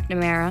Sharon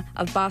McNamara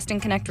of Boston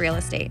Connect Real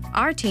Estate.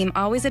 Our team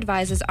always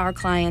advises our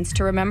clients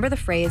to remember the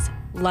phrase,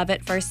 love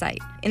at first sight.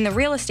 In the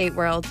real estate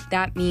world,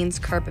 that means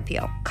curb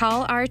appeal.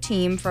 Call our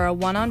team for a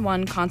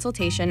one-on-one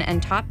consultation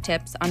and top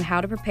tips on how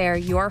to prepare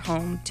your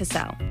home to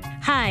sell.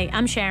 Hi,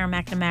 I'm Sharon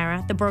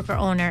McNamara, the broker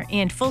owner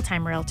and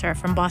full-time realtor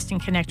from Boston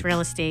Connect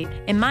Real Estate.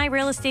 And my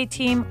real estate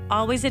team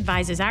always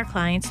advises our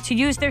clients to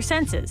use their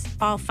senses,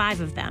 all 5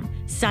 of them: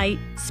 sight,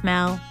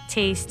 smell,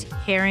 taste,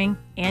 hearing,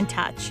 and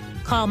touch.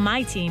 Call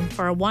my team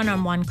for a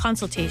one-on-one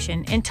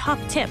consultation and top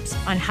tips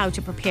on how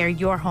to prepare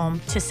your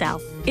home to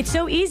sell. It's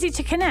so easy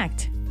to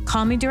connect.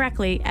 Call me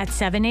directly at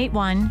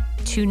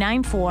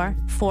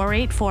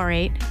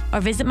 781-294-4848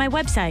 or visit my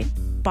website,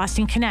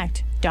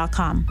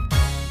 bostonconnect.com.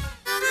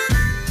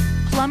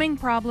 Plumbing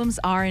problems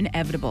are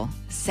inevitable.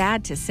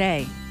 Sad to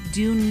say,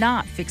 do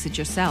not fix it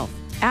yourself.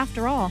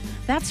 After all,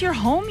 that's your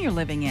home you're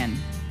living in.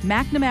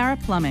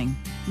 McNamara Plumbing.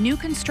 New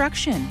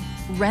construction,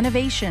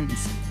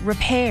 renovations,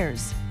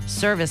 repairs,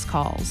 service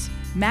calls.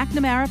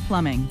 McNamara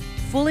Plumbing.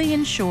 Fully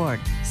insured.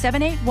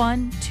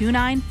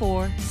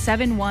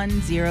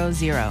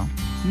 781-294-7100.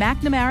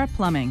 McNamara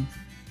Plumbing.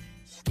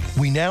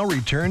 We now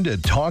return to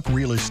Talk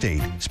Real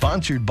Estate,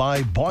 sponsored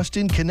by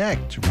Boston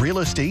Connect Real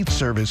Estate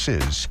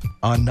Services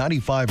on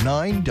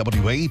 95.9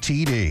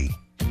 WATD.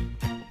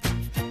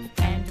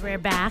 We're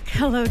back.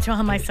 Hello to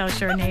all my South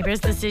Shore neighbors.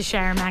 This is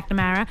Sharon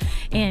McNamara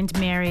and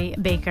Mary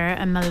Baker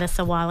and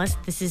Melissa Wallace.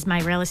 This is my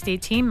real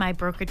estate team, my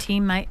broker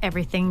team, my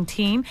everything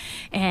team.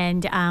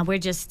 And we're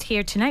just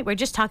here tonight. We're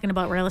just talking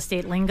about real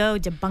estate lingo,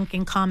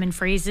 debunking common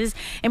phrases.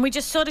 And we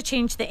just sort of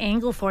changed the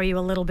angle for you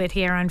a little bit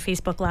here on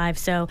Facebook Live.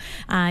 So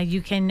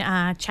you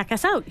can check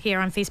us out here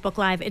on Facebook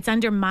Live. It's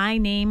under my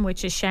name,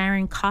 which is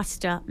Sharon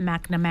Costa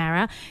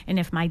McNamara. And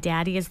if my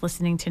daddy is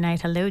listening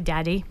tonight, hello,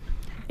 Daddy.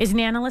 Is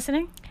Nana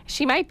listening?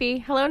 She might be.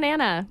 Hello,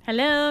 Nana.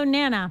 Hello,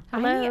 Nana.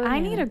 Hello. I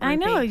need a groupie. I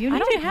know. You I need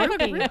don't a have a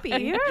groupie.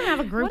 groupie. You don't have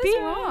a groupie? What is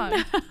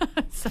wrong?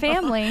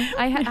 Family.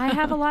 I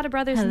have a lot of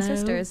brothers and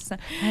sisters. So.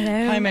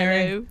 Hello. Hi,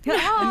 Mary.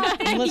 Oh,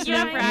 I'm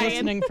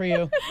listening for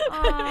you.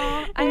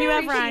 And you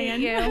have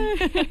Ryan.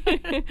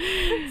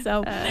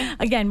 So,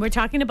 again, we're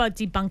talking about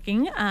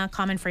debunking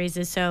common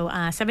phrases. So,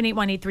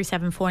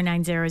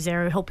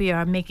 781-837-4900. Hope you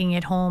are making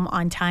it home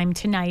on time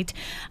tonight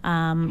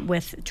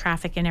with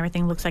traffic and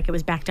everything. Looks like it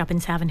was backed up in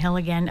Savin Hill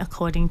again,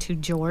 according to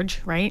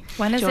George, right?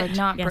 When is it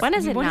not? Yes. When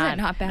is it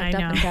not backed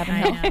up in Cabin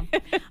Hill? I know.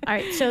 All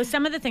right, so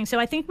some of the things. So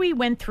I think we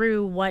went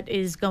through what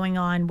is going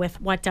on with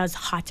what does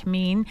hot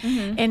mean.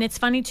 And it's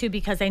funny, too,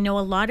 because I know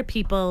a lot of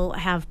people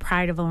have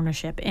pride of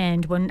ownership.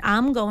 And when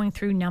I'm going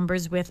through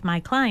numbers with my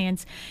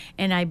clients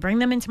and I bring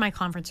them into my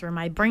conference room,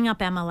 I bring up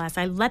MLS,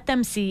 I let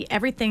them see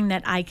everything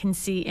that I can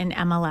see in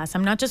MLS.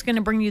 I'm not just going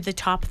to bring you the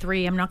top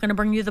 3. I'm not going to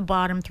bring you the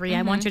bottom 3.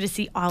 I want you to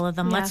see all of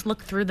them. Let's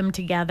look through them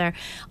together.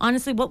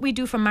 Honestly, what we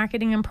do for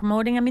marketing and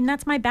promoting, I mean,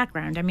 that's my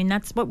background. I mean,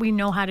 that's what we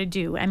know how to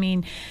do. I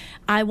mean,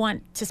 I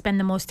want to spend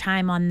the most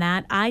time on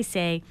that. I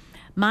say,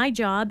 my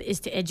job is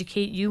to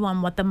educate you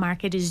on what the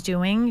market is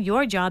doing.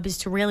 Your job is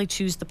to really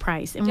choose the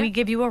price. And we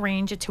give you a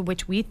range to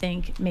which we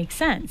think makes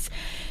sense.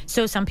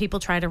 So some people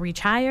try to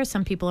reach higher.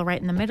 Some people are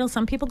right in the middle.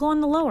 Some people go on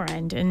the lower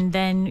end. And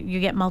then you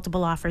get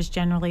multiple offers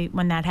generally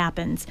when that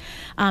happens.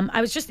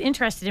 I was just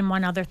interested in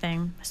one other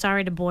thing.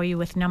 Sorry to bore you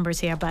with numbers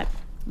here, but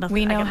look,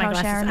 We know how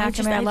Sharon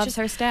McNamara loves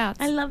her stats.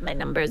 I love my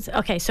numbers.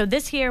 Okay, so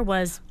this here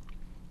was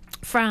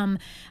from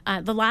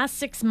the last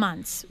 6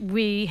 months,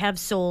 we have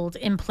sold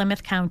in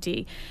Plymouth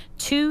County,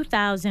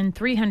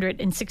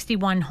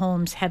 2,361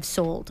 homes have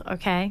sold,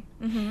 okay?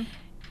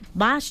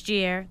 Last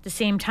year, the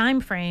same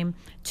time frame,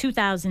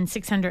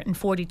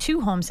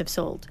 2,642 homes have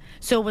sold.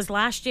 So was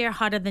last year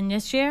hotter than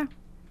this year?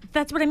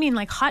 That's what I mean.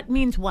 Like, hot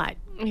means what?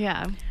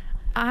 Yeah.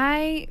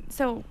 I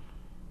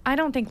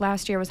don't think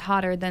last year was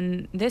hotter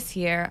than this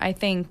year. I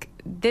think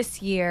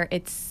this year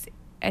it's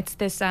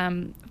this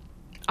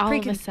All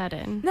of a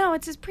sudden. No,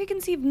 it's this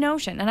preconceived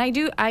notion, and I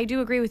do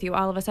agree with you.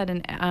 All of a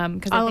sudden,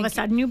 because All of a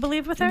sudden, you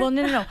believe with her? Well,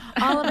 no.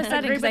 All of a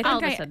sudden, because I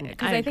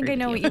I think I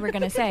know what you were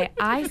going to say.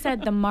 I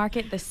said the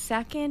market, the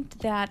second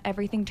that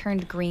everything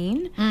turned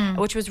green,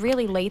 which was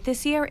really late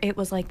this year, it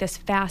was like this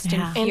fast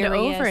and And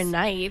furious.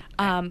 overnight.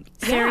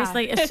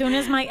 Seriously, as soon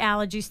as my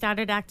allergy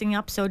started acting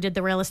up, so did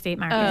the real estate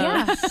market.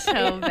 Yeah.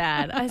 So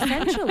bad.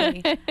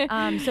 Essentially.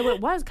 So it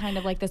was kind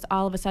of like this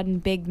all of a sudden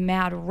big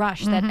mad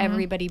rush that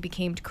everybody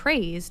became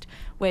crazed,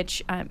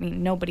 which, I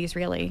mean, nobody's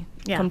really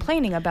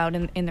complaining about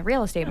in the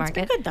real estate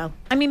market. It's been good, though.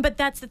 I mean, but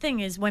that's the thing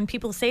is when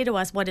people say to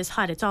us, what is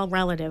hot? It's all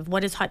relative.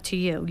 What is hot to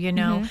you? You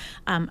know,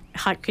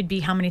 hot could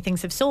be how many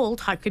things have sold.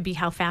 Hot could be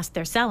how fast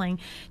they're selling.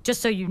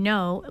 Just so you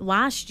know,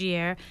 last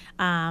year,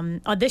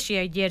 or this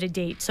year, year to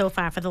date so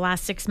far, for the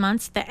last 6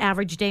 months, the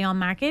average day on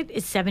market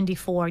is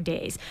 74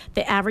 days.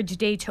 The average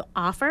day to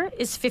offer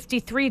is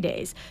 53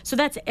 days. So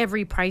that's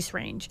every price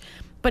range.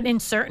 But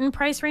in certain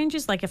price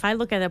ranges, like if I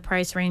look at a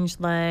price range,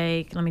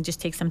 like, let me just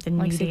take something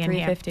Like meaty in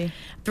here. 350.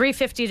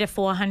 350 to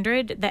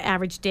 400, the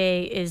average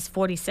day is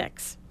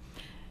 46.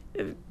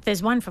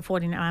 There's one for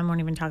 49. I won't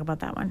even talk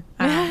about that one.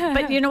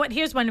 But you know what?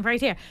 Here's one right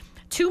here.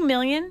 2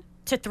 million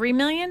to 3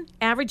 million,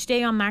 average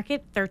day on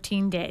market,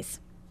 13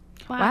 days.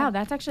 Wow,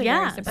 that's actually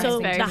very surprising.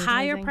 So Very the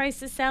higher surprising.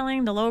 price is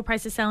selling, the lower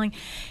price is selling.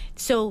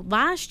 So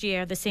last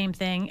year, the same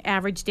thing,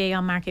 average day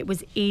on market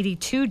was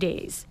 82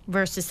 days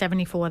versus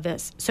 74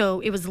 this. So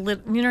it was a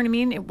little, you know what I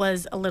mean? It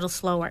was a little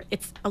slower.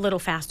 It's a little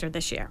faster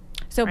this year.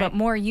 So, right. but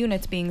more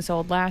units being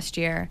sold last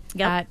year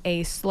at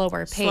a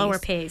slower pace. Slower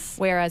pace.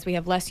 Whereas we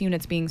have less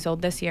units being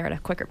sold this year at a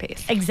quicker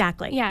pace.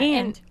 Exactly. Yeah,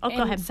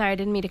 Go ahead. Sorry, I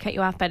didn't mean to cut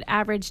you off, but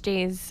average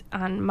days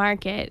on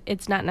market,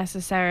 it's not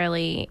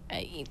necessarily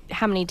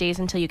how many days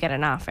until you get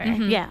an offer.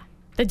 Yeah.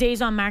 The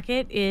days on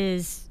market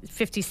is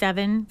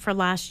 57 for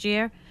last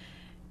year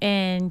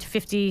and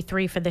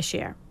 53 for this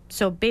year.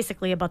 So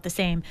basically about the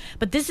same.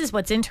 But this is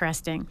what's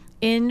interesting.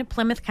 In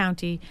Plymouth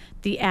County,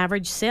 the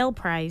average sale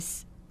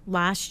price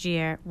last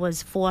year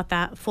was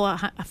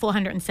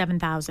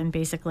 $407,000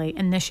 basically,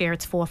 and this year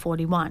it's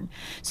 $441,000.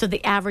 So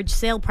the average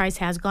sale price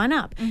has gone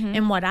up.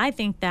 And what I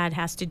think that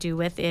has to do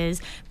with is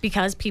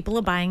because people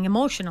are buying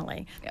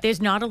emotionally.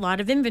 There's not a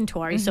lot of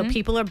inventory, so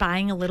people are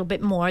buying a little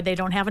bit more. They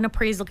don't have an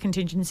appraisal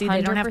contingency.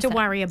 They don't have to 100%.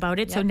 worry about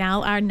it. So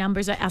now our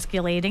numbers are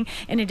escalating,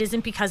 and it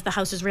isn't because the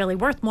house is really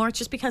worth more. It's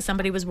just because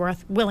somebody was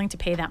willing to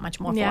pay that much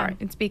more for it.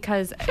 It's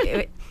because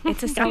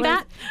it's a Got seller's,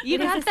 that? You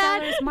it is got a that?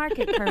 seller's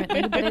market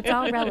currently, but it's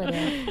all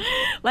relative.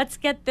 Let's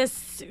get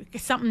this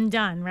something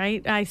done,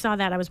 right? I saw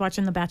that. I was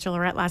watching The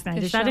Bachelorette last night.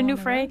 The Is that show a new on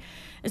the phrase?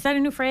 Is that a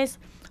new phrase?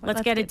 Let's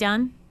get it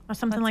done, or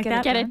something like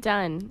that. Get it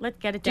done. Let's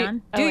get it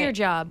done. Oh, Do wait. your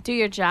job. Do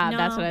your job. No,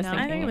 That's what I was no,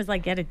 thinking. I think it was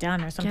like get it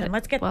done or something.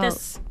 Let's get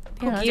this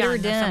yeah, get her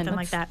let's- done, or something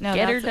like that. No,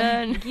 Get her that's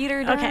done. Get her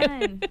Okay.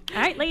 done.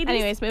 All right, ladies.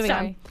 Anyways, moving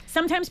on.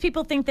 Sometimes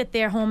people think that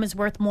their home is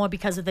worth more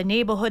because of the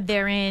neighborhood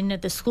they're in,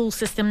 the school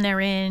system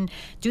they're in.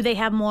 Do they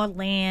have more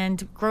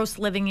land, gross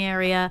living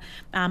area,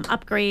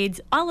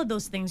 upgrades? All of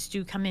those things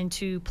do come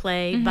into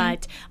play,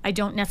 but I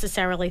don't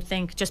necessarily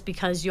think just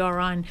because you're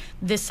on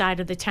this side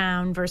of the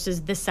town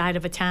versus this side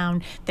of a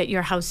town that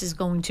your house is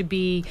going to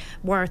be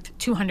worth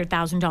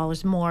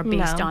 $200,000 more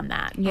based No. on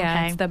that.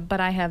 Yeah, okay? but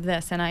I have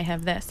this, and I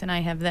have this, and I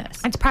have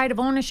this. It's pride of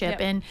ownership.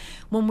 Yep. And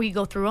when we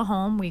go through a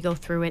home, we go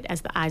through it as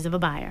the eyes of a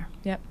buyer,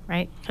 Yep.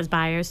 right? Because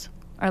buyers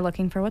Are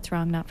looking for what's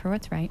wrong, not for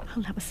what's right.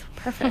 Oh, that was so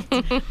perfect.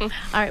 All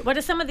right, what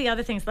are some of the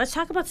other things? Let's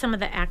talk about some of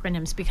the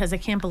acronyms because I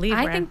can't believe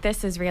I we're- think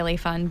this is really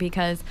fun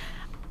because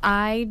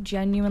I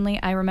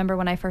remember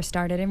when I first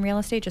started in real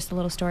estate, just a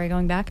little story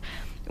going back,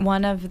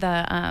 one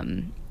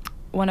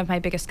of my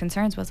biggest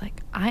concerns was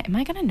like, am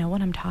I going to know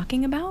what I'm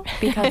talking about?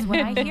 Because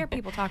when I hear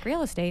people talk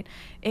real estate,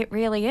 it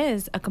really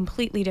is a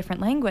completely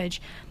different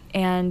language.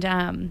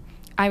 And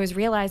I was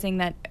realizing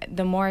that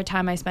the more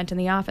time I spent in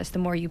the office, the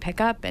more you pick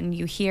up and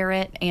you hear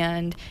it,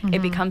 and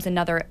it becomes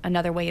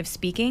another way of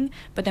speaking.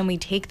 But then we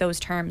take those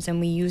terms and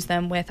we use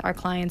them with our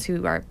clients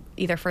who are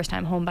either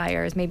first-time home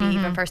buyers, maybe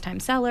even first-time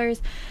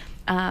sellers,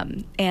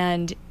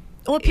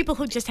 or people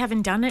who just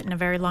haven't done it in a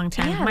very long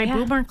time. My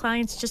boomer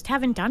clients just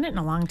haven't done it in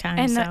a long time.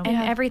 And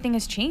everything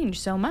has changed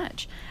so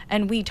much.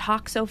 And we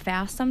talk so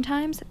fast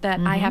sometimes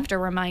that I have to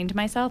remind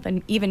myself,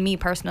 and even me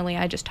personally,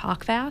 I just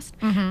talk fast,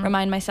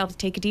 remind myself to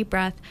take a deep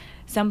breath.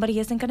 Somebody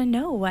isn't going to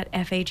know what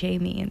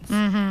FHA means.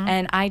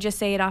 And I just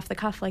say it off the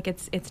cuff like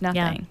it's nothing.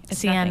 Yeah.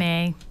 It's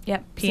CMA, nothing.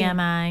 Yep.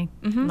 PMI,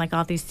 like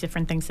all these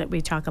different things that we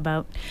talk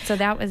about. So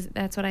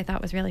that's what I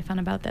thought was really fun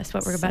about this,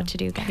 what we're about to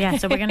do, guys. Yeah,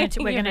 so we're going to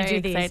do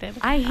these. Excited.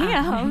 I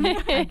am.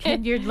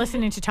 You're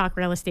listening to Talk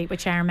Real Estate with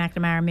Sharon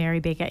McNamara, Mary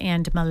Baker,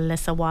 and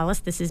Melissa Wallace.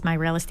 This is my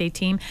real estate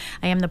team.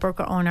 I am the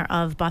broker owner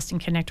of Boston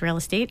Connect Real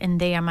Estate, and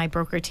they are my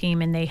broker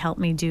team, and they help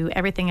me do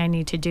everything I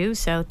need to do.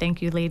 So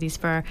thank you, ladies,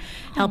 for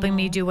helping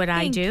me do what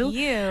I do. Thank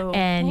you.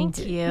 And Thank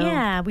you.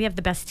 yeah, we have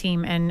the best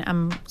team, and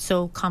I'm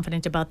so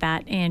confident about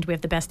that. And we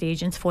have the best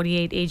agents,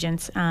 48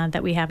 agents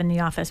that we have in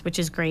the office, which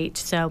is great.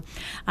 So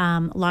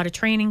a lot of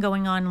training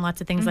going on,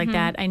 lots of things like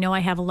that. I know I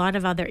have a lot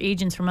of other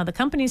agents from other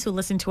companies who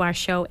listen to our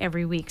show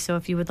every week. So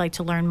if you would like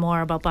to learn more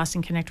about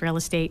Boston Connect Real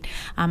Estate,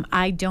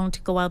 I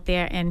don't go out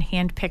there and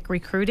handpick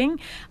recruiting,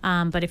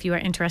 but if you are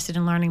interested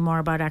in learning more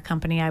about our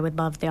company, I would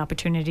love the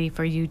opportunity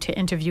for you to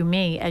interview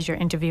me as you're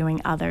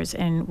interviewing others,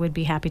 and would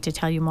be happy to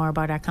tell you more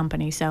about our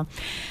company. So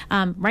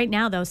right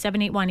now, though,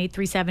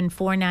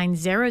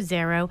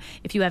 781-837-4900.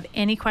 If you have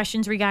any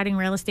questions regarding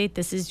real estate,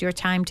 this is your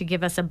time to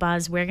give us a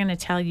buzz. We're going to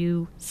tell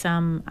you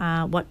some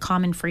what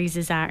common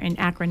phrases are and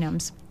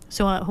acronyms.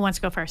 So who wants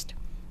to go first?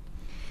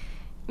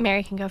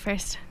 Mary can go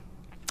first.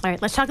 All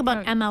right, let's talk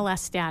about MLS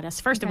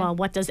status. First of all,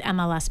 what does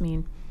MLS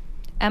mean?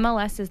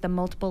 MLS is the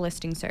multiple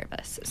listing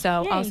service.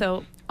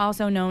 So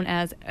also known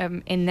as,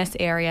 in this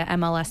area,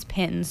 MLS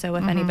PIN. So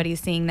if anybody's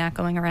seeing that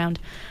going around.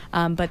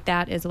 But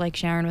that is, like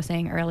Sharon was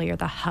saying earlier,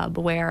 the hub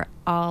where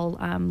all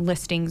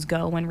listings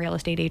go when real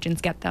estate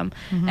agents get them.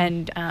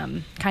 And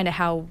kind of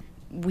how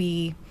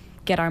we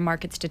get our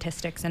market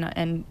statistics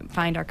and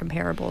find our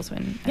comparables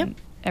and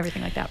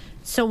everything like that.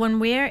 So when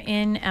we're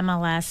in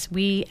MLS,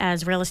 we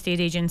as real estate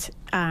agents,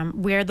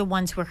 we're the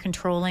ones who are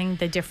controlling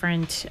the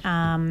different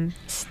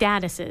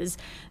statuses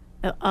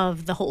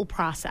of the whole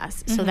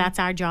process. So that's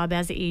our job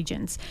as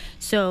agents.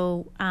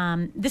 So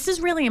this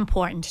is really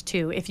important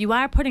too. If you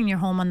are putting your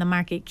home on the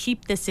market,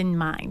 keep this in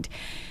mind.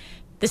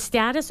 The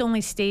status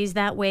only stays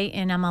that way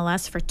in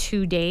MLS for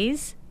 2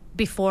 days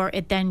before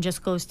it then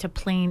just goes to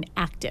plain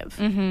active.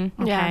 Okay,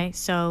 Yeah.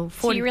 so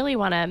you really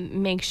want to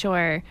make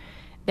sure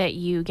that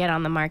you get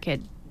on the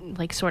market,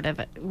 like sort of,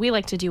 we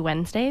like to do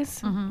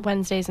Wednesdays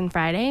and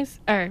Fridays,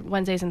 or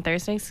Wednesdays and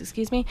Thursdays,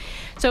 excuse me.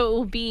 So it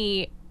will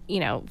be,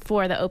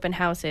 for the open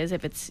houses,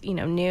 if it's,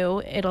 new,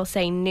 it'll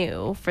say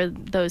new for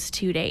those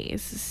 2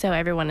 days. So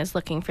everyone is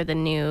looking for the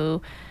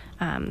new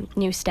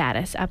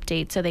status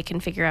update so they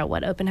can figure out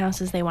what open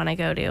houses they want to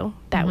go to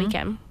that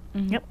weekend.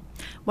 Yep.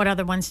 What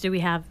other ones do we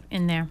have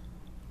in there?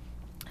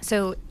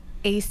 So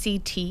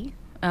ACT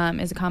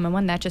is a common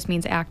one. That just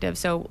means active.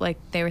 So like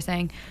they were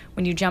saying,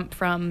 when you jump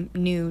from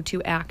new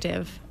to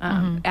active,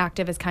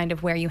 active is kind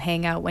of where you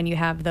hang out when you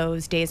have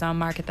those days on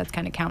market. That's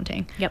kind of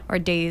counting. Yep. Or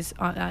days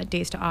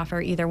to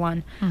offer, either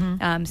one.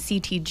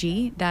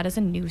 CTG, that is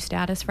a new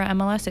status for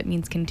MLS. It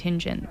means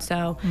contingent.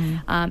 So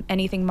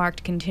anything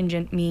marked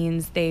contingent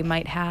means they've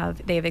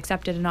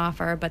accepted an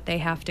offer, but they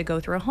have to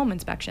go through a home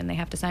inspection. They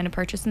have to sign a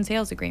purchase and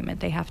sales agreement.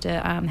 They have to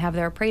have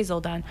their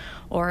appraisal done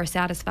or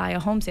satisfy a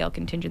home sale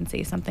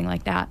contingency, something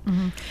like that.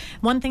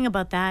 One thing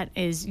about that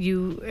is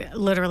you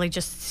literally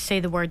just say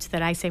the words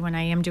that I say when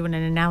I am doing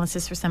an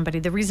analysis for somebody.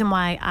 The reason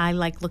why I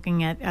like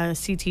looking at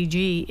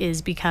CTG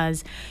is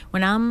because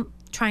when I'm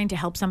trying to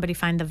help somebody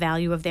find the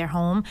value of their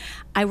home,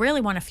 I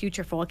really want a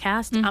future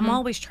forecast. I'm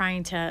always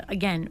trying to,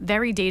 again,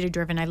 very data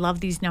driven. I love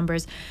these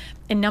numbers,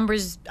 and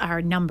numbers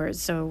are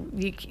numbers. So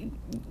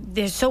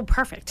they're so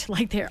perfect.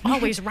 Like they're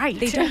always right.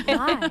 They don't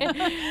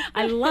lie.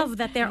 I love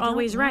that they're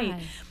always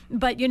right.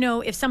 But,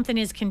 if something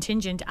is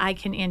contingent, I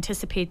can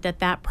anticipate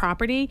that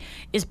property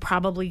is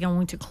probably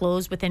going to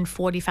close within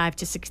 45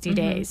 to 60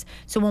 days.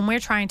 So when we're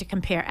trying to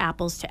compare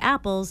apples to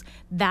apples,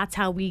 that's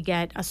how we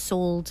get a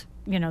sold,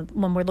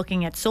 when we're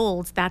looking at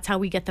solds, that's how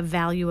we get the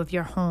value of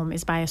your home,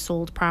 is by a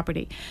sold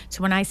property.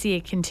 So when I see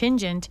a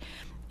contingent,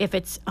 if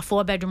it's a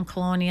 4-bedroom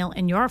colonial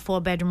and you're a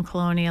 4-bedroom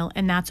colonial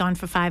and that's on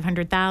for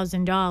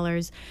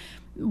 $500,000,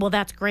 well,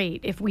 that's great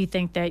if we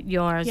think that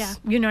yours,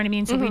 you know what I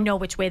mean? So we know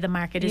which way the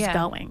market is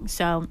going.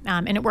 So,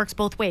 and it works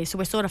both ways. So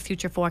we're sort of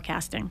future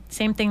forecasting.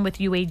 Same thing with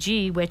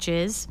UAG, which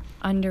is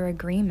under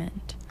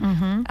agreement.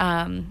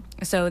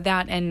 So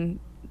that, and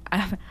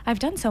I've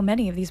done so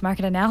many of these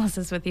market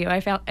analysis with you. I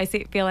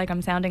feel like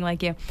I'm sounding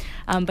like you,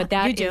 but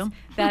that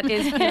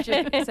is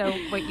future. So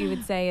what you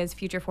would say is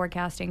future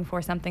forecasting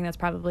for something that's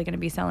probably going to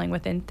be selling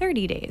within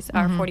 30 days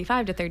or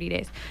 45 to 30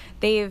 days.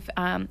 They've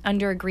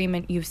under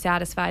agreement, you've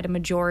satisfied a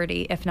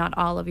majority, if not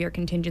all, of your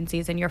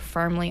contingencies, and you're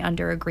firmly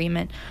under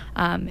agreement,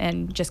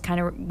 and just kind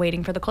of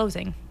waiting for the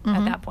closing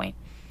at that point.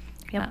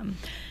 Yep.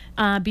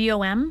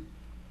 BOM.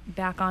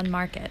 Back on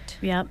market.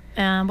 Yep.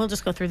 We'll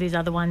just go through these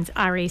other ones.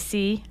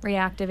 RAC.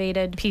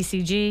 Reactivated.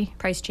 PCG.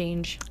 Price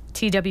change.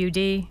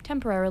 TWD.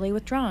 Temporarily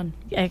withdrawn.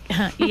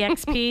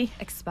 EXP.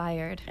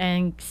 Expired.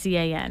 And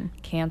CAN.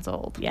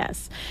 Canceled.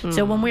 Yes.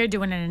 So when we're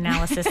doing an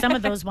analysis, some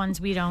of those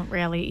ones we don't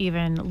really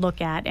even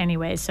look at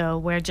anyway. So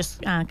we're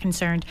just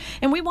concerned.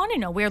 And we want to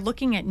know. We're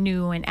looking at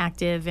new and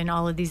active and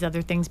all of these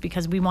other things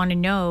because we want to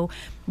know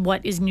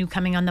what is new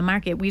coming on the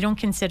market. We don't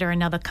consider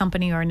another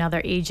company or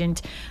another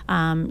agent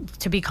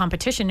to be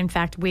competition. In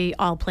fact, we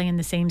all play in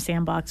the same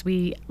sandbox.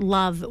 We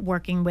love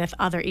working with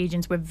other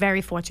agents. We're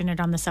very fortunate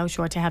on the South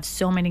Shore to have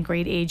so many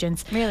great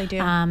agents. Really do.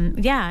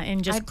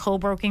 And just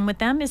co-broking with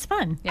them is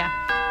fun. Yeah.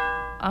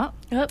 Wow.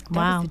 That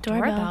was the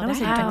doorbell. That was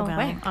a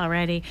doorbell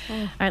already.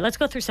 All right, let's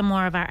go through some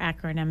more of our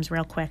acronyms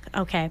real quick.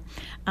 Okay.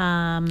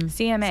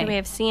 CMA. So we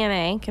have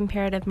CMA,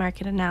 Comparative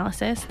Market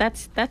Analysis.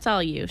 That's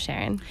all you,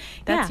 Sharon.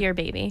 That's your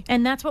baby.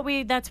 And that's what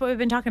we've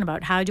been talking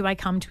about. How do I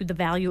come to the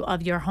value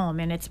of your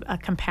home? And it's a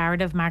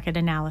comparative market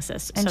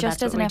analysis. And so just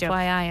that's as an what we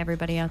FYI,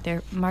 everybody out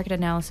there, market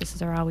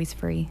analyses are always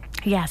free.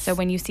 Yes. So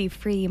when you see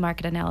free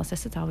market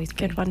analysis, it's always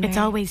free. Good one. It's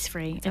always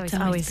free. It's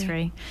always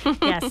free.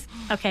 Yes.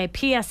 Okay.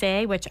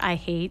 PSA, which I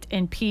hate,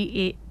 and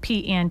P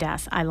and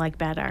S I like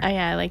better.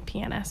 I like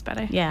PNS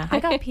better. Yeah.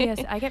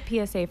 I get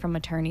PSA from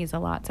attorneys a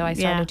lot, so I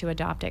started to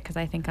adopt it because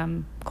I think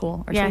I'm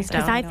cool. Or yes,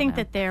 because I think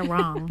that they're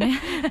wrong.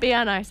 Be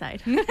on our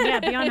side.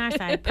 Yeah, be on our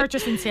side.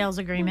 Purchase and sales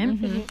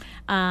agreement.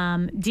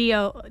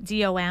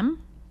 DOM.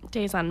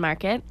 Days on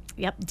market.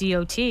 Yep.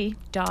 DOT.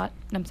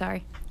 I'm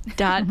sorry.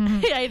 Dot.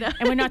 I know.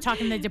 And we're not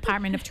talking the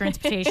Department of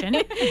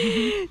Transportation.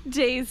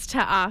 Days to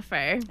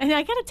offer. And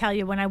I got to tell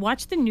you, when I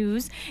watch the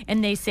news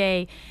and they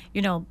say,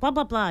 blah,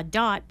 blah, blah,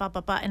 dot, blah,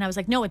 blah, blah, and I was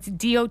like, no, it's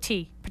DOT.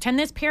 Pretend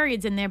there's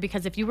periods in there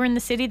because if you were in the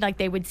city, like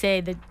they would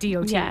say the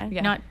DOT,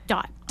 not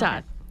dot.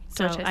 Dot. Okay.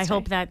 So I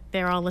hope that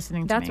they're all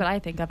listening to That's me. what I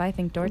think of. I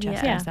think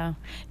Dorchester. Yeah. So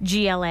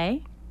GLA.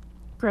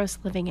 Gross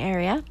living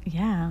area.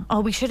 Yeah.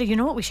 Oh, we should have,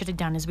 what we should have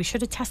done is we should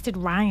have tested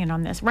Ryan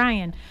on this.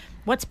 Ryan,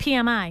 what's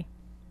PMI?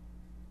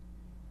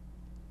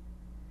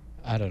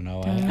 I don't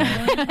know.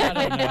 I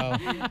don't know.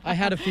 I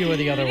had a few of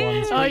the other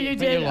ones. Oh, you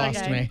did? You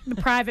lost me. The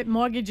private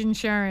mortgage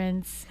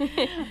insurance.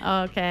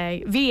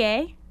 Okay.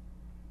 VA.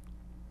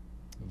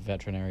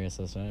 Veterinary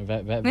assistant.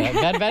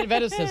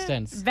 Vet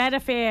assistance. Vet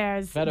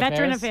affairs.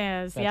 Veteran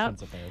affairs.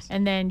 Veterans Yep. affairs.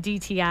 And then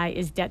DTI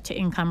is debt to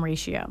income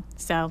ratio.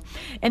 So,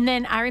 and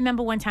then I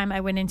remember one time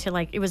I went into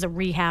it was a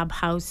rehab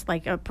house,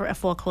 like a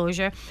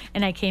foreclosure,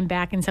 and I came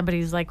back and somebody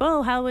was like,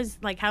 "Oh, how was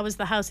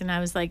the house?" And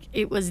I was like,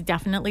 "It was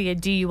definitely a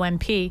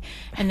DUMP."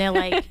 And they're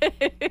like,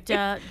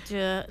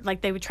 like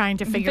they were trying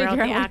to figure out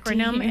the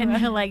acronym, and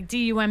they're like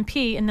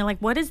DUMP, and they're like,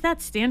 "What does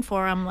that stand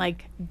for?" I'm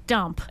like,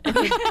 "Dump."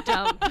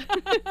 Dump.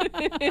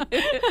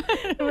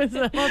 It was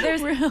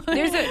there's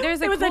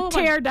a cool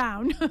tear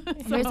down.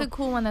 There's a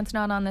cool one that's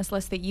not on this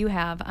list that you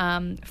have.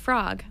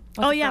 Frog.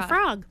 What's a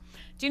frog.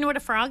 Do you know what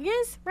a frog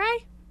is,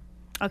 Ray?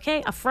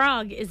 Okay, a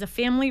frog is a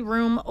family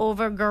room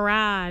over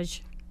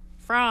garage.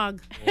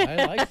 Frog. Well,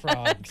 I like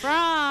frogs.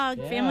 Frog.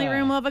 Yeah. Family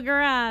room over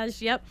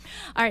garage. Yep.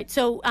 All right.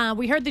 So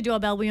we heard the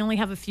doorbell. We only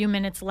have a few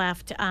minutes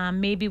left.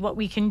 Maybe what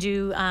we can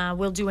do,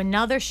 we'll do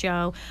another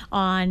show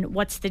on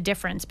what's the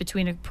difference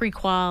between a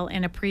pre-qual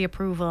and a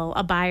pre-approval,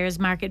 a buyer's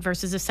market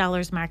versus a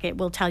seller's market.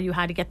 We'll tell you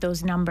how to get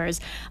those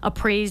numbers.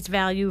 Appraised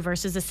value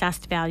versus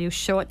assessed value,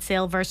 short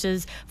sale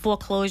versus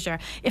foreclosure.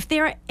 If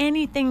there are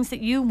any things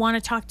that you want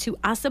to talk to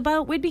us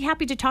about, we'd be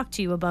happy to talk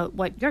to you about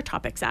what your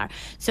topics are.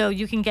 So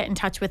you can get in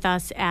touch with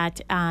us at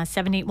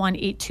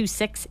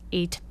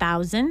 781-826-8000,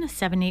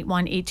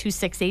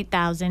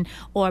 781-826-8000,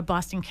 or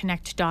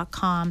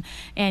bostonconnect.com.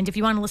 And if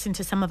you want to listen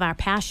to some of our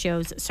past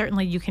shows,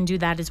 certainly you can do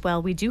that as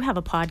well. We do have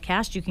a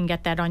podcast. You can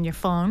get that on your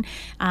phone,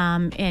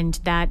 and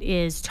that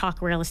is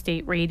Talk Real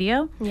Estate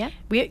Radio. Yeah.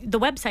 The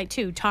website,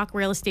 too,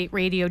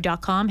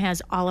 talkrealestateradio.com,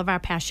 has all of our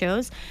past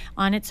shows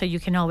on it, so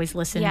you can always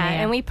listen there.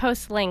 Yeah, and we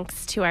post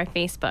links to our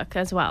Facebook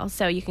as well.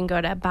 So you can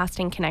go to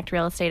Boston Connect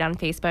Real Estate on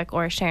Facebook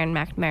or Sharon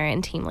McNamara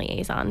and Team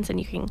Liaisons, and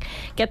you can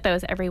get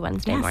those every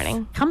Wednesday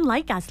morning. Come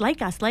like us. How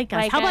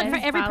about for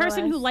every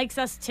person who likes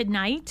us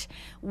tonight,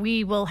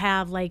 we will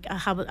have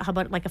how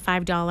about a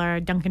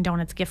 $5 Dunkin'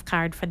 Donuts gift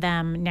card for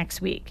them next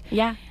week?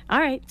 Yeah. All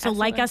right. So Absolutely.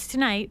 like us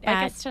tonight.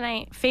 Like us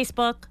tonight.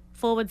 Facebook,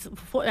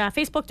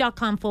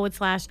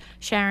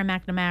 Facebook.com/Sharon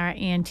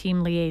McNamara and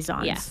Team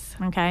Liaisons. Yes.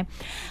 Okay.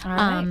 All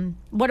right.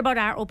 What about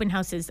our open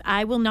houses?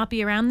 I will not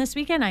be around this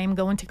weekend. I am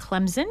going to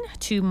Clemson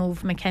to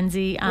move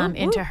Mackenzie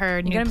into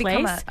her new You're place.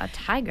 gonna become a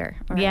tiger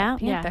or a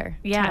panther.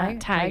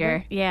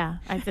 Tiger. Yeah,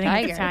 I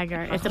think it's a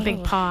tiger. It's a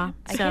big paw.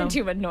 I can't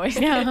do a noise.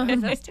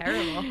 That's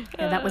terrible.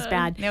 Yeah, that was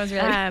bad. That was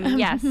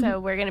really So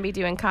we're going to be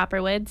doing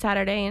Copperwood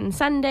Saturday and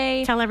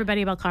Sunday. Tell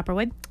everybody about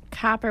Copperwood.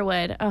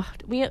 Copperwood. Oh,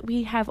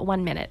 we have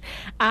 1 minute.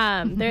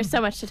 There's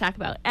so much to talk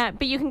about.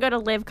 But you can go to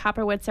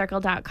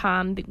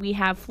livecopperwoodcircle.com. We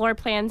have floor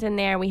plans in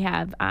there. We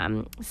have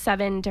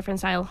 7 different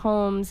style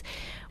homes.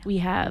 We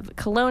have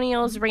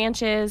colonials,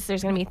 ranches.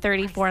 There's going to be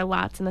 34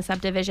 lots in the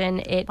subdivision.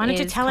 Why don't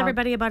you tell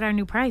everybody about our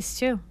new price,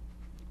 too?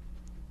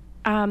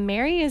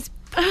 Mary is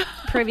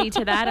privy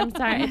to that. I'm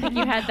sorry. I think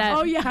you had that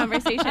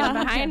conversation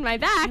behind my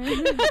back.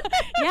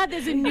 Yeah,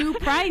 there's a new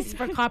price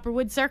for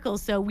Copperwood Circle,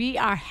 so we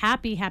are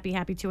happy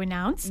to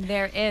announce.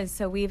 There is.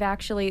 So we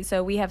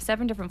have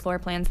 7 different floor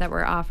plans that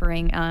we're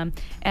offering, and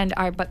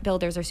our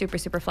builders are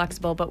super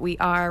flexible, but we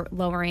are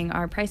lowering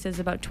our prices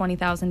about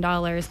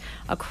 $20,000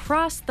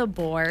 across the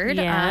board.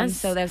 Yes.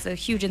 So there's a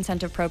huge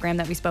incentive program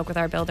that we spoke with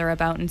our builder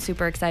about, and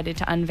super excited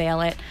to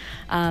unveil it.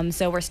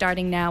 So we're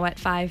starting now at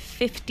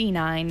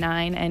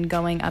 $559.9 and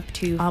going up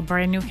to all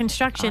brand new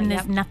construction.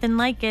 There's nothing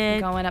like it.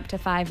 Going up to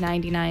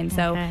 $599.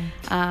 So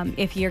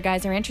if you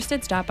guys are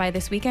interested, stop by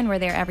this weekend. We're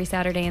there every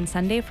Saturday and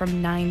Sunday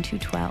from 9 to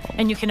 12.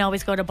 And you can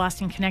always go to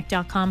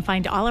bostonconnect.com,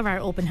 find all of our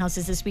open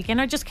houses this weekend,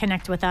 or just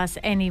connect with us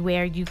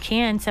anywhere you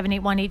can.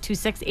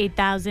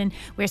 781-826-8000.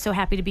 We're so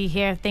happy to be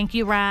here. Thank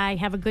you, Rye.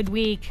 Have a good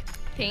week.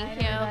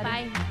 Thank you.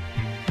 Bye.